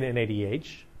we make an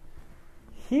NADH.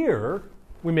 Here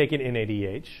we make an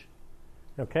NADH.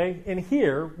 Okay? And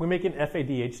here we make an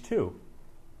FADH2.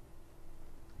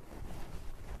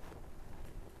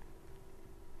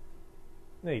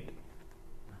 Neat.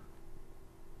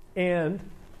 And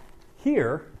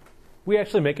here, we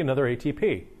actually make another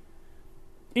ATP.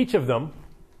 Each of them,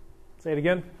 say it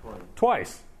again,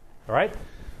 twice. All right?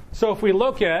 So if we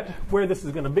look at where this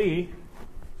is going to be,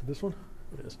 this one?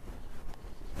 It is.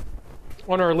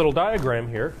 On our little diagram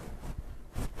here,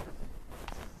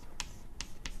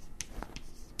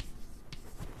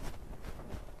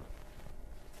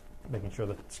 making sure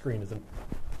the screen isn't.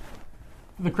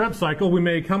 The Krebs cycle, we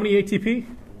make how many ATP?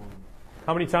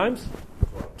 How many times?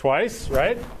 Twice,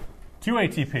 right? 2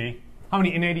 ATP. How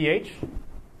many NADH?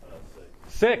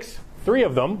 6. 3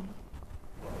 of them.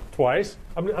 Twice.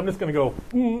 I'm just going to go,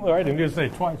 all right, and just say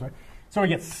twice, right? So we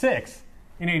get 6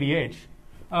 NADH.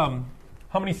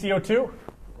 How many CO2?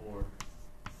 4.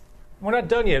 We're not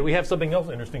done yet. We have something else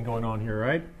interesting going on here,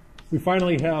 right? We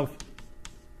finally have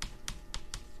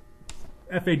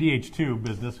FADH2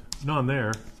 business. None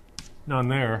there. None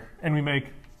there. And we make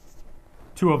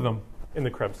 2 of them in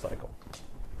the Krebs cycle.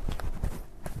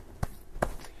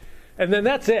 And then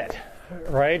that's it,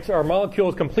 right? Our molecule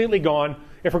is completely gone.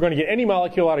 If we're going to get any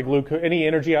molecule out of glucose, any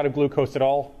energy out of glucose at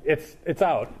all, it's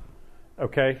out.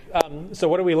 Okay. So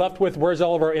what are we left with? Where's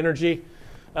all of our energy?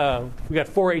 We got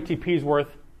 4 ATPs worth.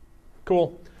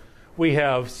 Cool. We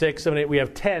have 6, 7, 8. We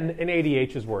have 10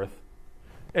 NADHs worth,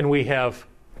 and we have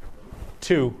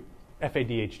 2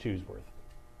 FADH2s worth.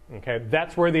 Okay.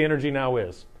 That's where the energy now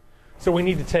is. So we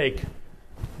need to take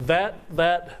that,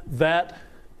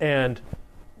 and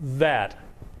that,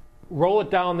 roll it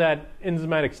down that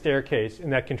enzymatic staircase in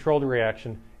that controlled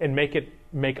reaction, and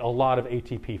make a lot of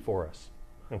ATP for us.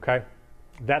 Okay?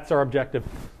 That's our objective.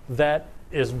 That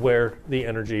is where the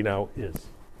energy now is.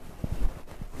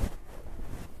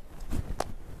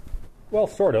 Well,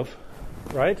 sort of,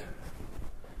 right?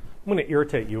 I'm going to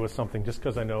irritate you with something just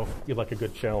because I know you like a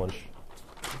good challenge.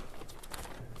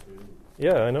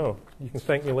 Yeah, I know. You can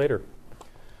thank me later.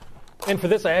 And for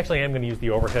this, I actually am going to use the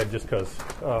overhead just because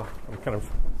I'm kind of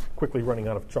quickly running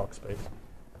out of chalk space.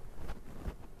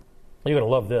 You're going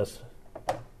to love this.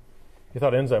 You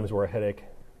thought enzymes were a headache.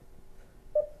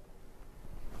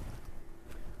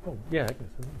 Oh, yeah. It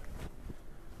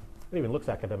even looks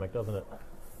academic, doesn't it?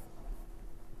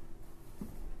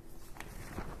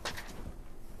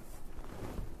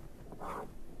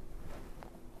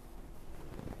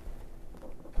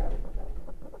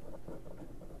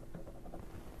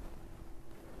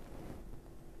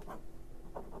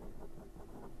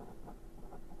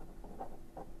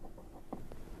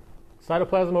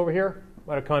 Cytoplasm over here,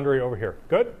 mitochondria over here.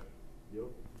 Good? Yep.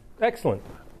 Excellent.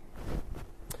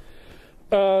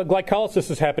 Glycolysis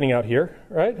is happening out here,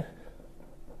 right?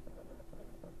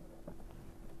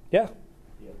 Yeah?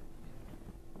 Yep.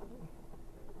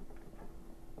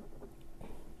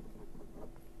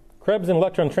 Krebs and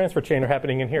electron transfer chain are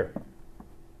happening in here,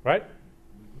 right?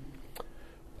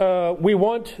 We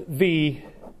want the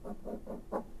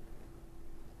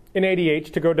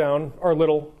NADH to go down our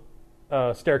little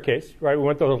staircase, right? We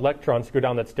want those electrons to go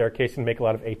down that staircase and make a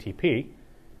lot of ATP,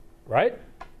 right?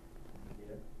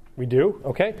 Yep. We do,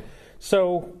 okay.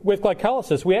 So with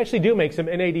glycolysis, we actually do make some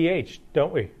NADH,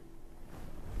 don't we?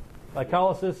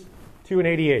 Glycolysis to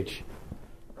NADH.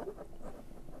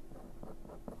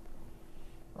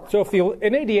 So if the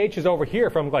NADH is over here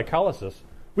from glycolysis,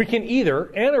 we can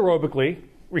either anaerobically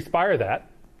respire that,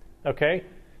 okay?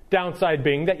 Downside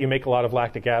being that you make a lot of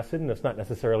lactic acid, and that's not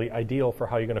necessarily ideal for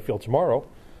how you're going to feel tomorrow.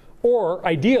 Or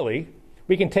ideally,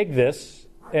 we can take this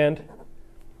and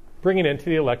bring it into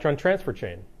the electron transfer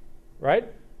chain,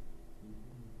 right?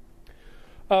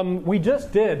 We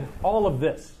just did all of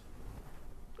this,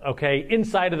 okay,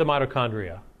 inside of the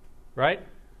mitochondria, right?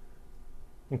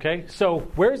 Okay, so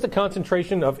where's the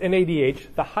concentration of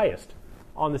NADH the highest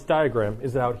on this diagram?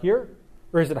 Is it out here,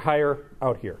 or is it higher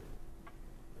out here?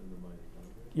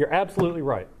 You're absolutely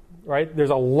right, right? There's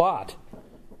a lot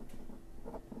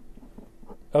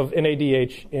of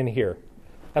NADH in here.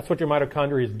 That's what your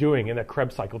mitochondria is doing in that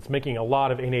Krebs cycle. It's making a lot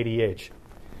of NADH.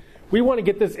 We want to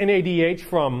get this NADH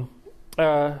from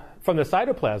the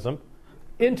cytoplasm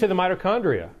into the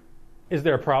mitochondria. Is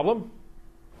there a problem?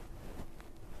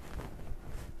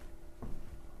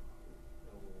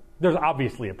 There's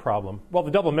obviously a problem. Well,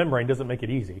 the double membrane doesn't make it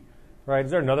easy, right?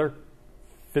 Is there another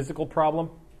physical problem?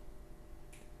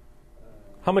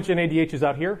 How much NADH is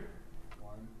out here?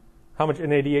 1. How much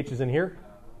NADH is in here?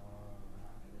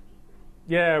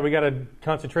 Yeah, we got a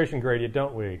concentration gradient,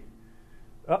 don't we?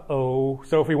 Uh-oh.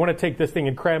 So if we want to take this thing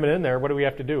and cram it in there, what do we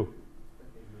have to do?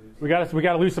 We got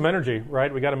to lose some energy,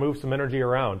 right? We got to move some energy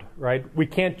around, right? We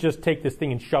can't just take this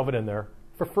thing and shove it in there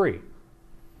for free,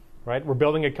 right? We're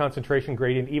building a concentration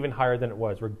gradient even higher than it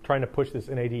was. We're trying to push this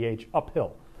NADH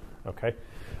uphill, okay?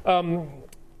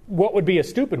 What would be a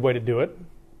stupid way to do it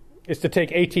is to take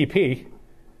ATP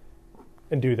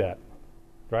and do that,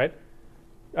 right?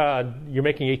 You're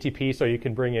making ATP so you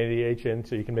can bring NADH in,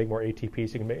 so you can make more ATP.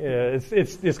 So you can make,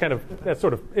 it's kind of, that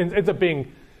sort of ends up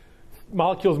being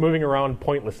molecules moving around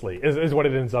pointlessly is what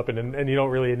it ends up in, and you don't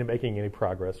really end up making any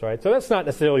progress, right? So that's not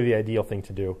necessarily the ideal thing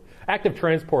to do. Active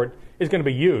transport is going to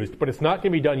be used, but it's not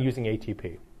going to be done using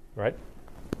ATP, right?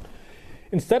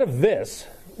 Instead of this,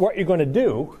 what you're going to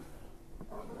do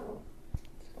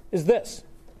is this.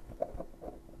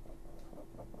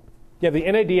 You have the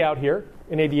NAD out here,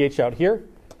 NADH out here.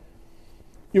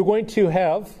 You're going to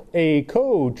have a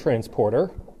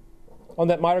co-transporter on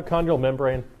that mitochondrial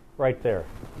membrane right there.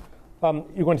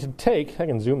 You're going to take, I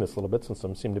can zoom this a little bit since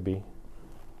I seem to be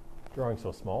drawing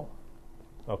so small.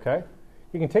 Okay.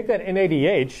 You can take that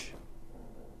NADH,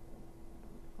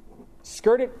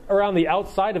 skirt it around the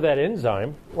outside of that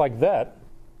enzyme like that.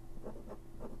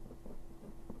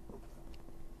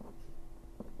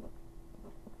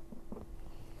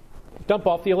 Dump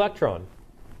off the electron.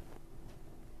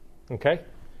 Okay?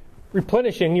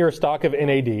 Replenishing your stock of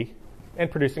NAD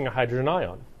and producing a hydrogen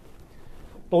ion.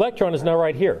 The electron is now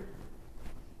right here.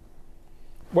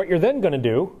 What you're then going to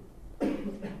do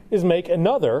is make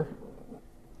another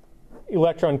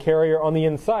electron carrier on the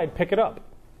inside pick it up.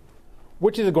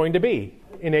 Which is it going to be?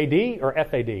 NAD or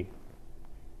FAD?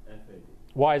 FAD.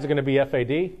 Why is it going to be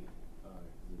FAD? It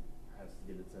has to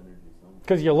get its energy somewhere.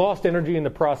 Because you lost energy in the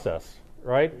process,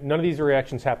 right? None of these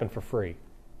reactions happen for free,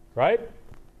 right? Yeah.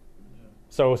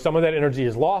 So some of that energy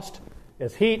is lost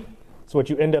as heat. So what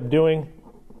you end up doing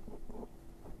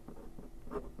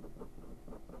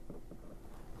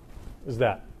is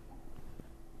that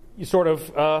you sort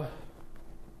of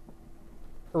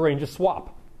arrange a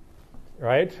swap,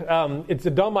 right? It's a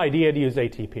dumb idea to use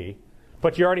ATP,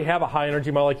 but you already have a high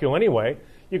energy molecule anyway.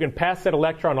 You can pass that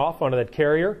electron off onto that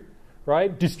carrier,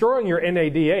 right? Destroying your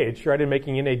NADH, right, and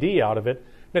making NAD out of it.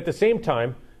 And at the same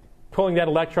time, pulling that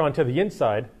electron to the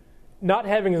inside, not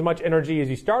having as much energy as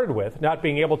you started with, not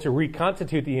being able to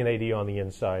reconstitute the NAD on the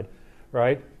inside,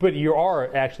 right? But you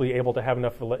are actually able to have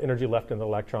enough energy left in the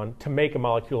electron to make a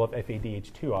molecule of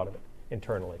FADH2 out of it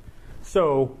internally.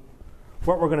 So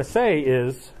what we're going to say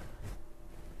is,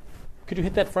 could you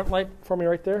hit that front light for me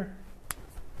right there?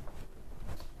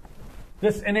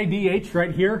 This NADH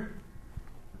right here,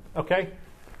 okay,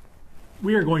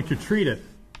 we are going to treat it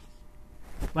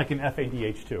like an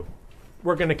FADH2.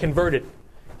 We're going to convert it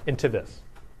into this.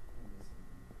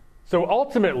 So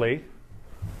ultimately,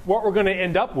 what we're going to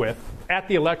end up with at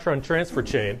the electron transfer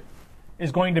chain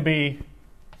is going to be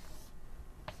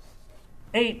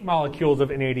 8 molecules of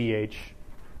NADH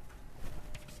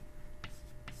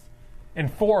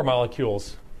and 4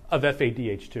 molecules of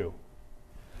FADH2.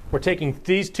 We're taking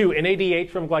these two NADH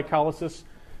from glycolysis,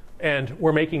 and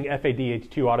we're making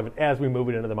FADH2 out of it as we move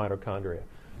it into the mitochondria.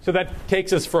 So that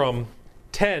takes us from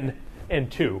 10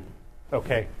 and 2,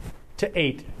 okay, to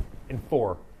 8 and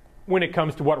 4 when it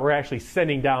comes to what we're actually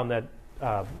sending down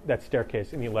that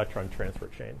staircase in the electron transfer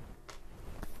chain.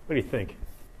 What do you think?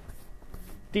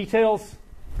 Details,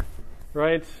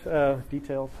 right?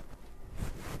 Details,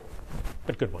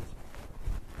 but good ones.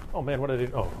 Oh man, what did I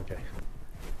do? Oh, okay.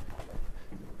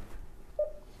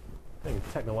 Having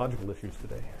technological issues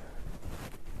today.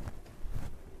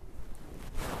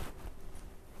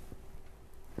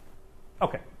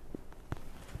 Okay.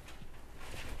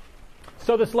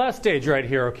 So this last stage right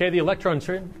here, okay, the electron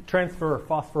transfer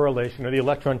phosphorylation, or the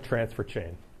electron transfer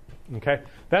chain. Okay,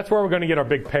 that's where we're going to get our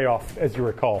big payoff, as you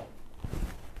recall.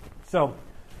 So,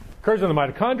 occurs in the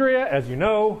mitochondria, as you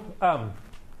know.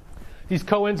 These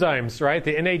coenzymes, right,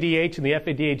 the NADH and the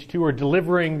FADH2 are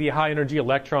delivering the high-energy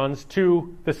electrons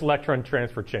to this electron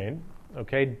transfer chain,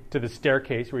 okay, to the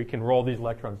staircase where you can roll these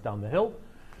electrons down the hill.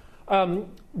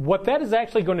 What that is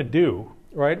actually going to do,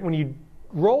 right, when you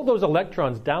roll those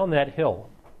electrons down that hill,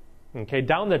 okay,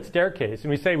 down that staircase, and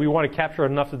we say we want to capture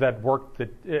enough of that work,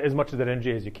 as much of that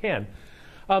energy as you can,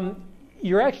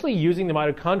 you're actually using the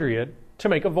mitochondria to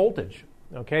make a voltage.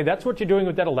 Okay, that's what you're doing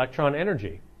with that electron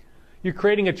energy. You're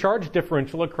creating a charge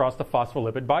differential across the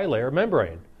phospholipid bilayer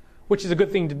membrane, which is a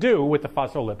good thing to do with the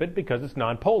phospholipid because it's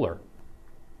nonpolar.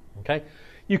 Okay,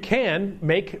 you can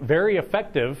make very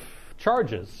effective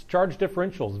charges, charge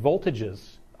differentials,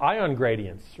 voltages, ion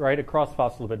gradients, right, across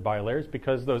phospholipid bilayers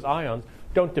because those ions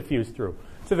don't diffuse through.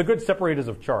 So they're good separators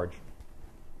of charge.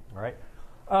 All right.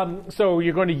 So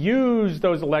you're going to use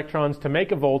those electrons to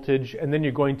make a voltage, and then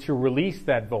you're going to release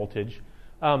that voltage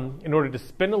in order to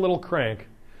spin a little crank,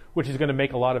 which is going to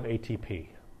make a lot of ATP.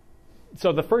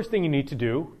 So the first thing you need to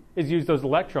do is use those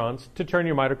electrons to turn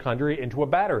your mitochondria into a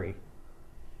battery.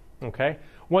 Okay?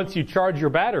 Once you charge your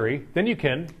battery, then you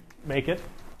can make it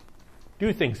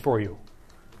do things for you,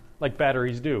 like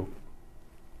batteries do.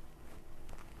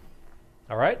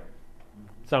 All right?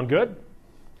 Sound good?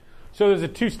 So there's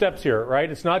 2 steps here, right?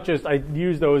 It's not just I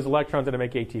use those electrons and I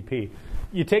make ATP.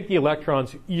 You take the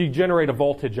electrons, you generate a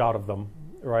voltage out of them,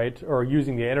 right? Or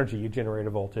using the energy, you generate a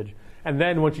voltage. And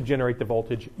then once you generate the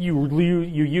voltage, you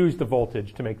use the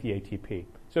voltage to make the ATP.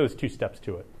 So there's 2 steps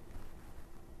to it.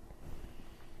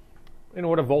 You know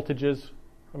what a voltage is?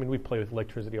 I mean, we play with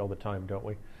electricity all the time, don't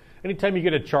we? Anytime you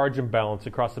get a charge imbalance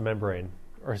across the membrane,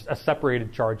 or a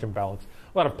separated charge imbalance,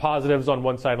 a lot of positives on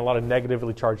one side and a lot of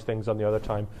negatively charged things on the other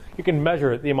time, you can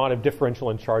measure the amount of differential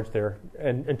in charge there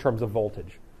in terms of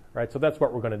voltage, right? So that's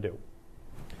what we're going to do.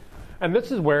 And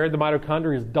this is where the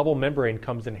mitochondria's double membrane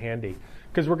comes in handy,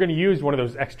 because we're going to use one of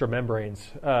those extra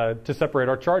membranes to separate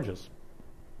our charges,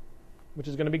 which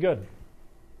is going to be good.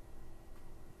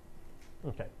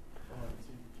 Okay.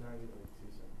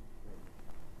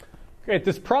 Great.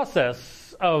 This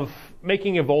process of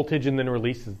making a voltage and then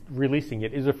releasing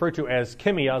it is referred to as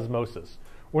chemiosmosis.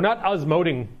 We're not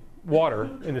osmoting water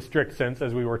in the strict sense,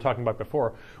 as we were talking about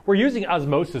before. We're using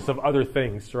osmosis of other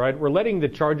things, right? We're letting the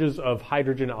charges of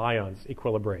hydrogen ions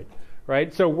equilibrate,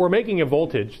 right? So we're making a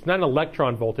voltage. It's not an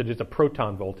electron voltage, it's a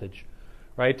proton voltage,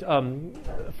 right?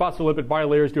 Phospholipid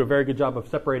bilayers do a very good job of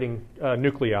separating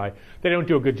nuclei. They don't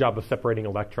do a good job of separating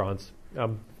electrons.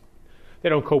 They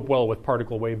don't cope well with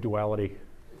particle wave duality,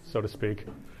 so to speak.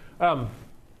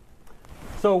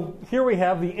 So here we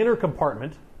have the inner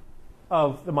compartment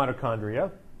of the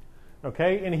mitochondria,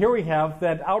 okay? And here we have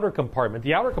that outer compartment.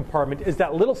 The outer compartment is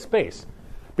that little space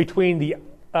between the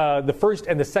first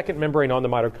and the second membrane on the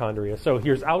mitochondria. So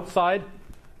here's outside,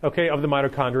 okay, of the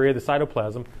mitochondria, the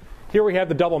cytoplasm. Here we have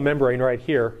the double membrane right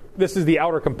here. This is the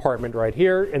outer compartment right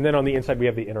here, and then on the inside we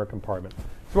have the inner compartment.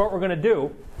 So what we're going to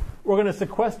do, we're going to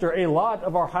sequester a lot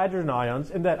of our hydrogen ions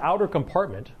in that outer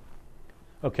compartment,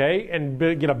 okay, and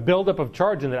get a buildup of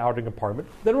charge in that outer compartment.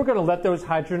 Then we're going to let those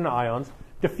hydrogen ions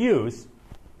diffuse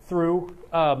through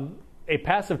a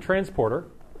passive transporter,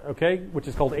 okay, which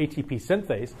is called ATP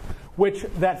synthase, which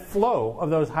that flow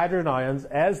of those hydrogen ions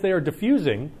as they are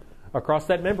diffusing across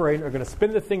that membrane are going to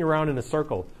spin the thing around in a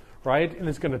circle, right, and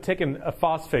it's going to take a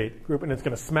phosphate group and it's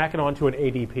going to smack it onto an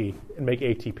ADP and make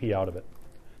ATP out of it.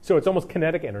 So it's almost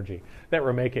kinetic energy that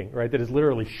we're making, right, that is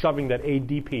literally shoving that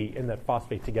ADP and that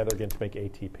phosphate together again to make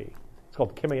ATP. It's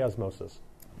called chemiosmosis.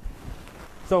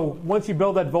 So once you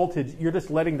build that voltage, you're just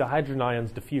letting the hydrogen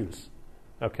ions diffuse,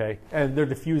 okay? And they're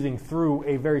diffusing through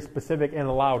a very specific and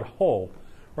allowed hole,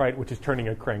 right, which is turning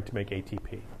a crank to make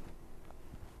ATP.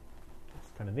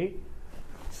 It's kind of neat.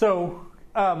 So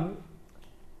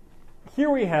here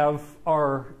we have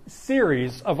our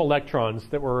series of electrons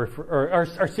that were,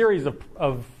 our series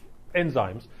of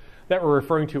enzymes that we're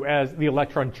referring to as the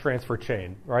electron transfer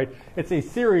chain, right? It's a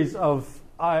series of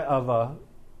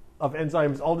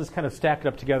enzymes all just kind of stacked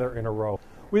up together in a row.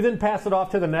 We then pass it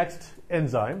off to the next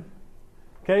enzyme,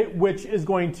 okay, which is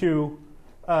going to,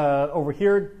 over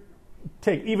here,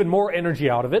 take even more energy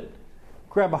out of it,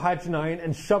 grab a hydrogen ion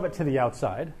and shove it to the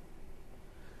outside.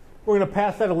 We're going to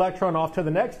pass that electron off to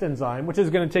the next enzyme, which is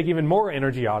going to take even more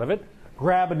energy out of it,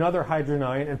 grab another hydrogen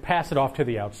ion and pass it off to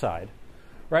the outside.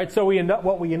 Right? So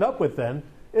what we end up with then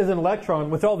is an electron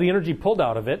with all the energy pulled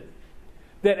out of it.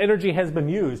 That energy has been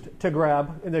used to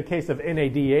grab, in the case of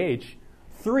NADH,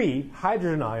 3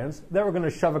 hydrogen ions that we're going to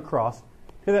shove across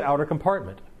to that outer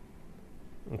compartment.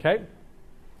 Okay?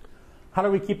 How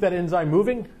do we keep that enzyme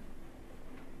moving?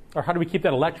 Or how do we keep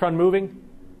that electron moving?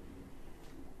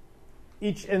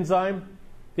 Each enzyme,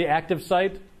 the active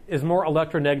site, is more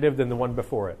electronegative than the one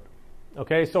before it.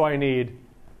 Okay, so I need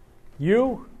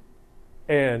you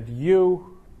and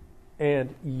you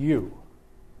and you.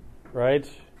 Right?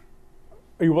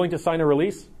 Are you willing to sign a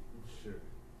release? Sure.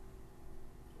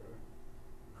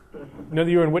 Know that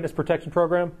you're in witness protection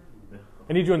program? No.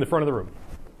 I need you in the front of the room.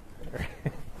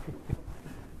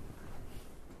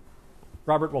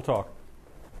 Robert, we'll talk.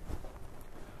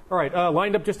 All right,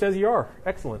 lined up just as you are.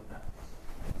 Excellent.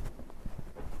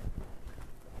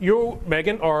 You,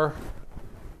 Megan, are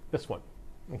this one.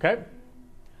 Okay?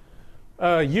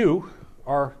 You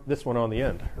are this one on the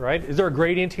end, right? Is there a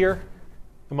gradient here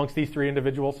amongst these 3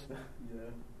 individuals? Yeah.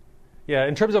 Yeah,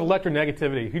 in terms of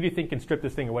electronegativity, who do you think can strip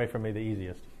this thing away from me the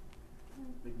easiest?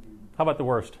 How about the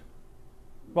worst?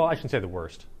 Well, I shouldn't say the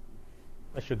worst.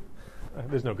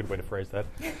 There's no good way to phrase that.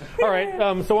 All right,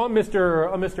 so I'm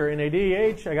Mr.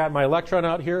 NADH. I got my electron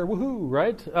out here. Woohoo,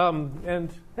 right?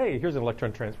 And hey, here's an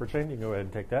electron transfer chain. You can go ahead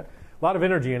and take that. A lot of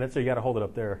energy in it, so you got to hold it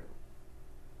up there.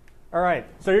 All right,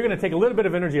 so you're going to take a little bit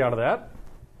of energy out of that.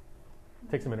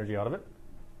 Take some energy out of it.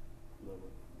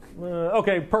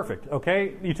 Okay, perfect.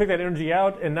 Okay, you took that energy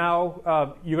out, and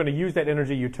now you're going to use that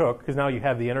energy you took, because now you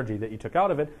have the energy that you took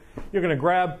out of it. You're going to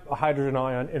grab a hydrogen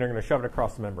ion, and you're going to shove it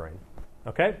across the membrane.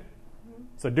 Okay?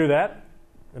 So do that,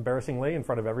 embarrassingly, in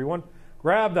front of everyone.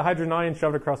 Grab the hydrogen ion,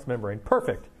 shove it across the membrane.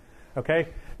 Perfect. Okay?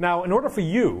 Now, in order for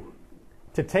you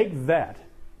to take that,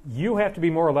 you have to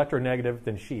be more electronegative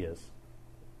than she is.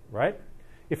 Right?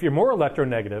 If you're more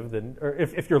electronegative than, or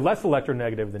if you're less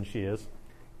electronegative than she is,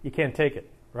 you can't take it.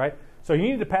 Right? So you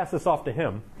need to pass this off to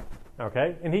him.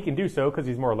 Okay? And he can do so because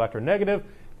he's more electronegative.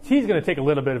 He's going to take a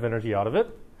little bit of energy out of it.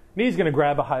 And he's going to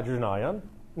grab a hydrogen ion,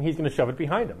 and he's going to shove it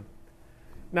behind him.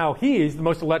 Now, he's the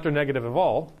most electronegative of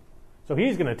all, so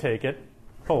he's going to take it,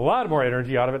 pull a lot more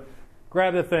energy out of it,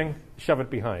 grab the thing, shove it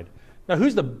behind. Now,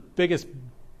 who's the biggest?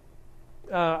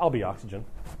 I'll be oxygen,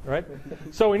 right?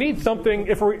 So we need something,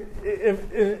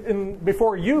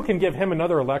 before you can give him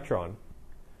another electron,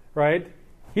 right,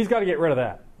 he's got to get rid of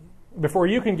that. Before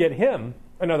you can get him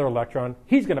another electron,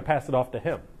 he's going to pass it off to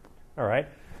him, all right?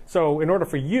 So in order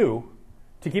for you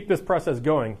to keep this process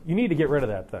going, you need to get rid of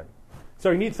that thing. So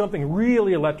you need something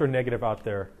really electronegative out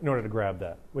there in order to grab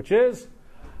that, which is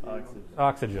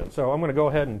oxygen. So I'm going to go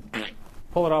ahead and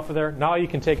pull it off of there. Now you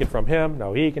can take it from him.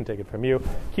 Now he can take it from you.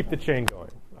 Keep the chain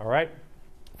going. All right?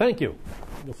 Thank you.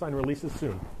 You'll sign releases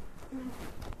soon.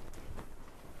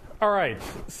 All right.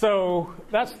 So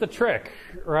that's the trick,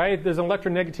 right? There's an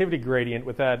electronegativity gradient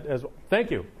with that as well. Thank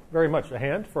you very much. A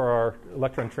hand for our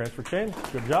electron transfer chain.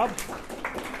 Good job.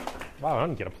 Wow, I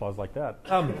didn't get applause like that.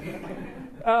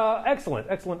 Excellent,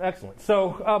 excellent, excellent.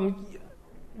 So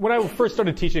when I first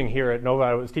started teaching here at Nova,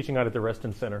 I was teaching out at the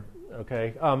Reston Center,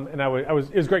 okay? And it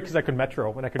was great because I could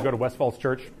metro and I could go to West Falls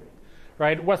Church,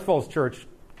 right? West Falls Church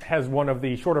has one of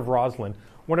the, short of Roslyn,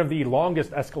 one of the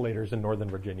longest escalators in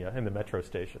Northern Virginia in the metro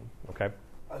station, okay?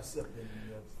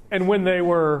 And when I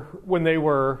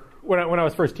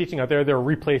was first teaching out there, they were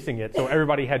replacing it, so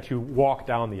everybody had to walk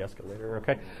down the escalator,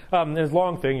 okay? It's a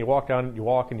long thing. You walk down, you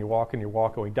walk, and you walk, and you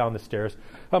walk, going down the stairs.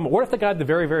 What if the guy at the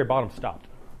very, very bottom stopped?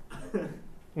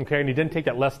 Okay, and he didn't take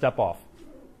that last step off.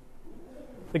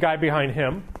 The guy behind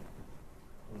him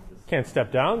can't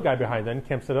step down. The guy behind them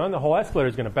can't step down. The whole escalator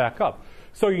is going to back up.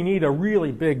 So you need a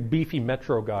really big, beefy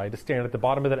metro guy to stand at the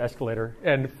bottom of that escalator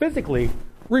and physically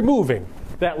removing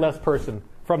that less person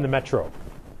from the metro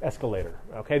escalator.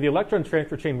 Okay, the electron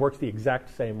transfer chain works the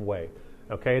exact same way.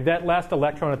 Okay, that last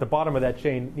electron at the bottom of that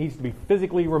chain needs to be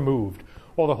physically removed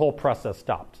or the whole process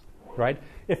stops, right?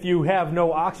 If you have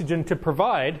no oxygen to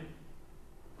provide,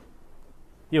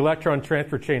 the electron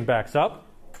transfer chain backs up.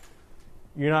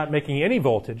 You're not making any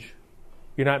voltage.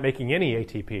 You're not making any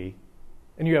ATP.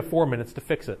 And you have 4 minutes to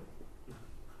fix it,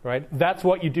 right? That's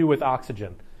what you do with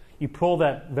oxygen. You pull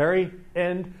that very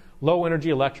end low energy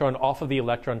electron off of the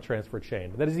electron transfer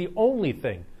chain. That is the only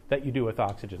thing that you do with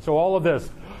oxygen. So all of this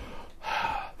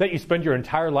that you spend your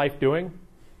entire life doing,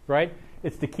 right?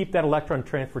 It's to keep that electron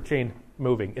transfer chain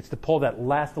moving. It's to pull that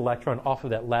last electron off of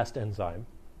that last enzyme.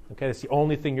 Okay, that's the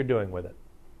only thing you're doing with it.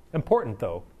 Important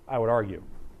though, I would argue.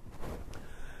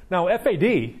 Now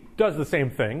FAD does the same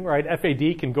thing, right?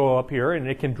 FAD can go up here and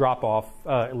it can drop off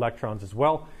electrons as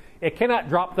well. It cannot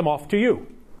drop them off to you.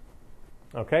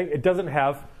 Okay, it doesn't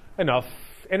have enough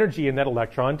energy in that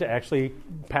electron to actually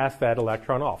pass that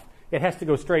electron off. It has to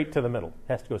go straight to the middle.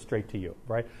 It has to go straight to you,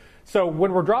 right? So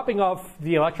when we're dropping off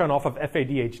the electron off of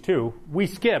FADH2, we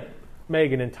skip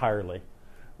Megan entirely,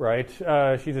 right?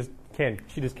 She just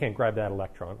can't grab that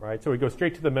electron, right? So we go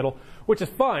straight to the middle, which is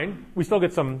fine. We still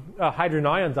get some hydrogen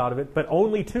ions out of it, but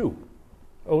only two.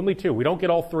 Only two. We don't get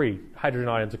all 3 hydrogen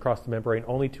ions across the membrane,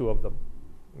 only 2 of them,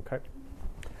 okay?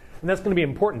 And that's going to be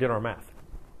important in our math.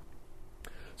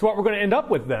 So what we're going to end up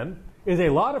with then is a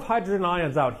lot of hydrogen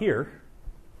ions out here,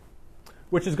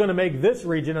 which is going to make this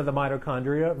region of the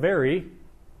mitochondria very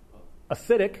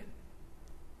acidic,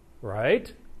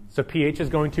 right? So pH is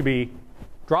going to be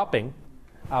dropping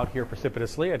out here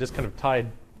precipitously. I just kind of tied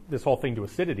this whole thing to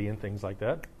acidity and things like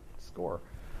that. Score,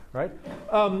 right?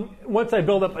 Once I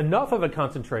build up enough of a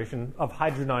concentration of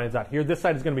hydrogen ions out here, this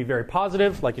side is going to be very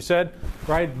positive, like you said,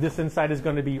 right? This inside is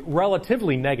going to be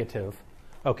relatively negative,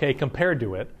 okay, compared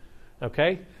to it,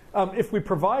 okay? If we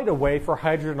provide a way for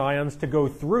hydrogen ions to go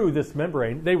through this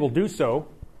membrane, they will do so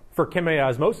for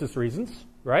chemiosmosis reasons,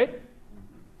 right?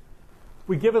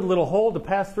 We give it a little hole to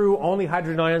pass through. Only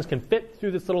hydrogen ions can fit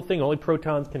through this little thing. Only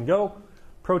protons can go.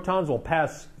 Protons will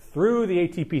pass through the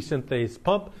ATP synthase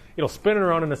pump. It'll spin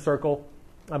around in a circle.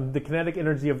 The kinetic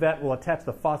energy of that will attach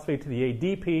the phosphate to the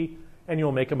ADP, and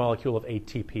you'll make a molecule of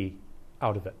ATP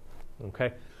out of it,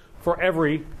 okay? For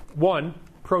every 1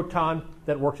 proton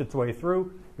that works its way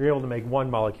through, you're able to make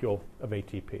 1 molecule of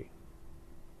ATP.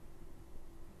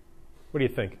 What do you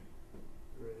think?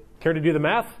 Care to do the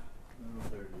math?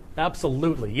 30.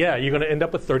 Absolutely. Yeah, you're going to end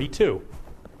up with 32.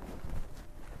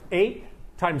 8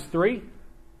 times 3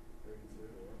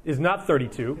 is not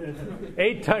 32.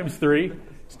 8 times 3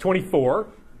 is 24.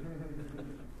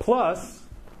 Plus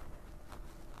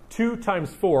 2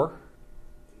 times 4,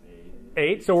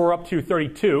 8. So we're up to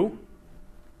 32.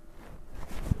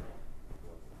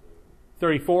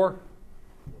 34,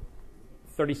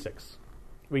 36.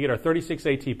 We get our 36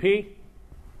 ATP.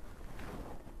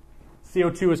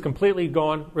 CO2 is completely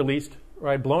gone, released,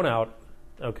 right, blown out,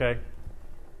 okay?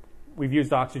 We've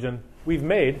used oxygen. We've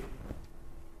made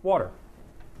water,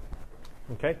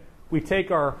 okay? We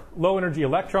take our low energy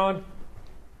electron,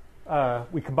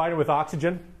 we combine it with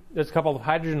oxygen. There's a couple of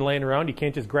hydrogen laying around. You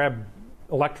can't just grab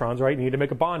electrons, right? You need to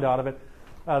make a bond out of it.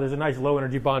 There's a nice low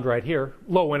energy bond right here.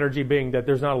 Low energy being that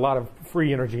there's not a lot of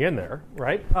free energy in there,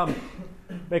 right?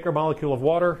 Make our molecule of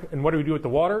water. And what do we do with the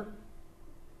water?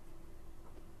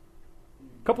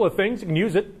 A couple of things. You can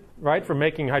use it, right, for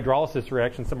making hydrolysis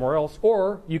reactions somewhere else.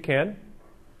 Or you can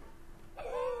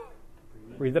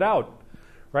breathe it out,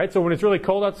 right? So when it's really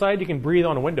cold outside, you can breathe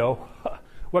on a window.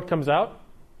 What comes out?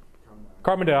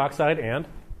 Carbon dioxide and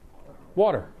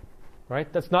water,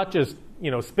 right? That's not just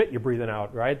spit you're breathing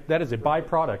out, right? That is a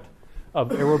byproduct of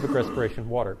aerobic respiration,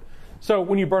 water. So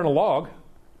when you burn a log,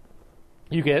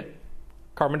 you get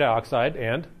carbon dioxide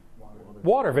and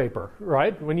water vapor,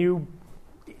 right? When you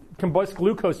combust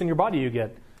glucose in your body, you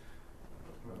get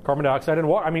carbon dioxide and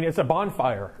water. I mean, it's a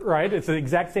bonfire, right? It's the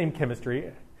exact same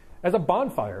chemistry as a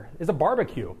bonfire, as a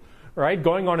barbecue, right?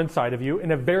 Going on inside of you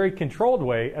in a very controlled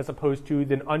way as opposed to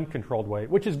an uncontrolled way,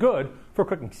 which is good for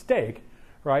cooking steak,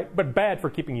 right? But bad for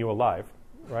keeping you alive,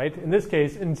 right? In this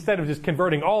case, instead of just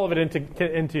converting all of it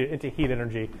into heat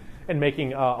energy and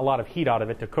making a lot of heat out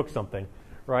of it to cook something,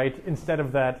 right? Instead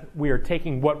of that, we are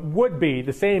taking what would be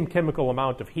the same chemical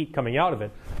amount of heat coming out of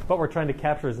it, but we're trying to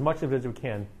capture as much of it as we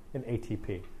can in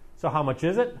ATP. So how much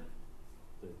is it?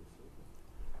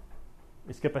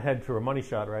 We skip ahead to a money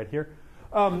shot right here.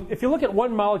 If you look at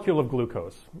 1 molecule of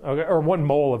glucose, okay, or 1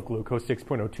 mole of glucose,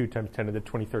 6.02 times 10 to the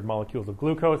 23rd molecules of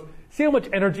glucose, see how much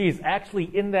energy is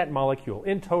actually in that molecule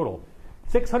in total.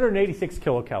 686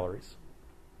 kilocalories.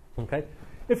 Okay?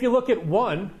 If you look at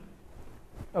 1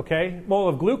 mole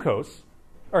of glucose,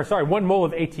 1 mole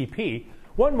of ATP,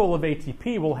 1 mole of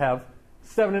ATP will have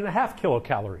 7.5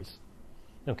 kilocalories.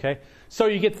 Okay, so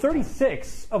you get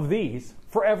 36 of these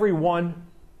for every one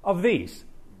of these.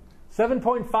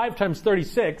 7.5 times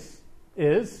 36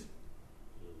 is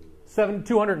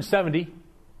 270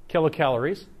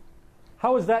 kilocalories.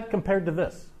 How is that compared to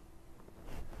this?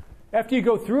 After you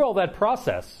go through all that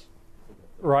process,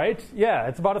 right? Yeah,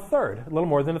 it's about a third, a little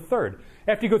more than a third.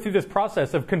 After you go through this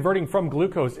process of converting from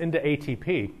glucose into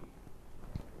ATP,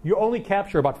 you only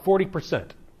capture about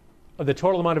 40% of the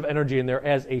total amount of energy in there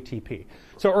as ATP.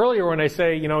 So earlier when I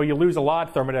say, you lose a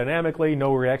lot thermodynamically,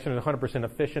 no reaction is 100%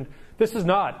 efficient, this is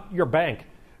not your bank,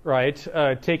 right,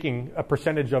 taking a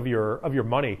percentage of your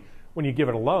money when you give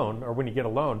it a loan or when you get a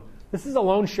loan. This is a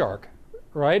loan shark,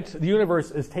 right? The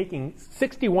universe is taking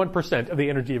 61% of the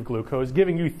energy of glucose,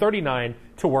 giving you 39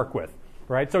 to work with,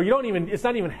 right? So it's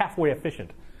not even halfway efficient.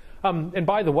 And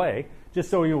by the way, just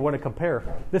so you want to compare,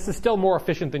 this is still more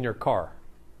efficient than your car,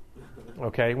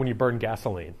 okay, when you burn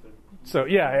gasoline. So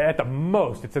yeah, at the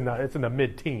most, it's in the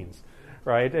mid-teens,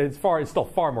 right? It's still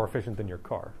far more efficient than your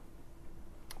car.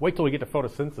 Wait till we get to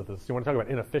photosynthesis. You want to talk about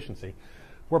inefficiency?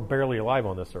 We're barely alive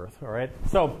on this earth, all right?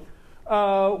 So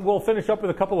we'll finish up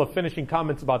with a couple of finishing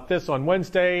comments about this on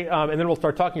Wednesday, and then we'll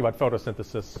start talking about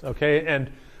photosynthesis, okay?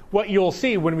 And what you'll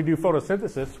see when we do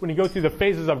photosynthesis, when you go through the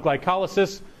phases of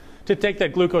glycolysis to take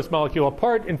that glucose molecule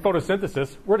apart in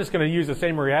photosynthesis, we're just going to use the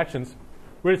same reactions.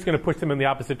 We're just going to push them in the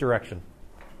opposite direction.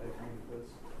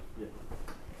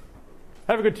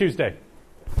 Have a good Tuesday.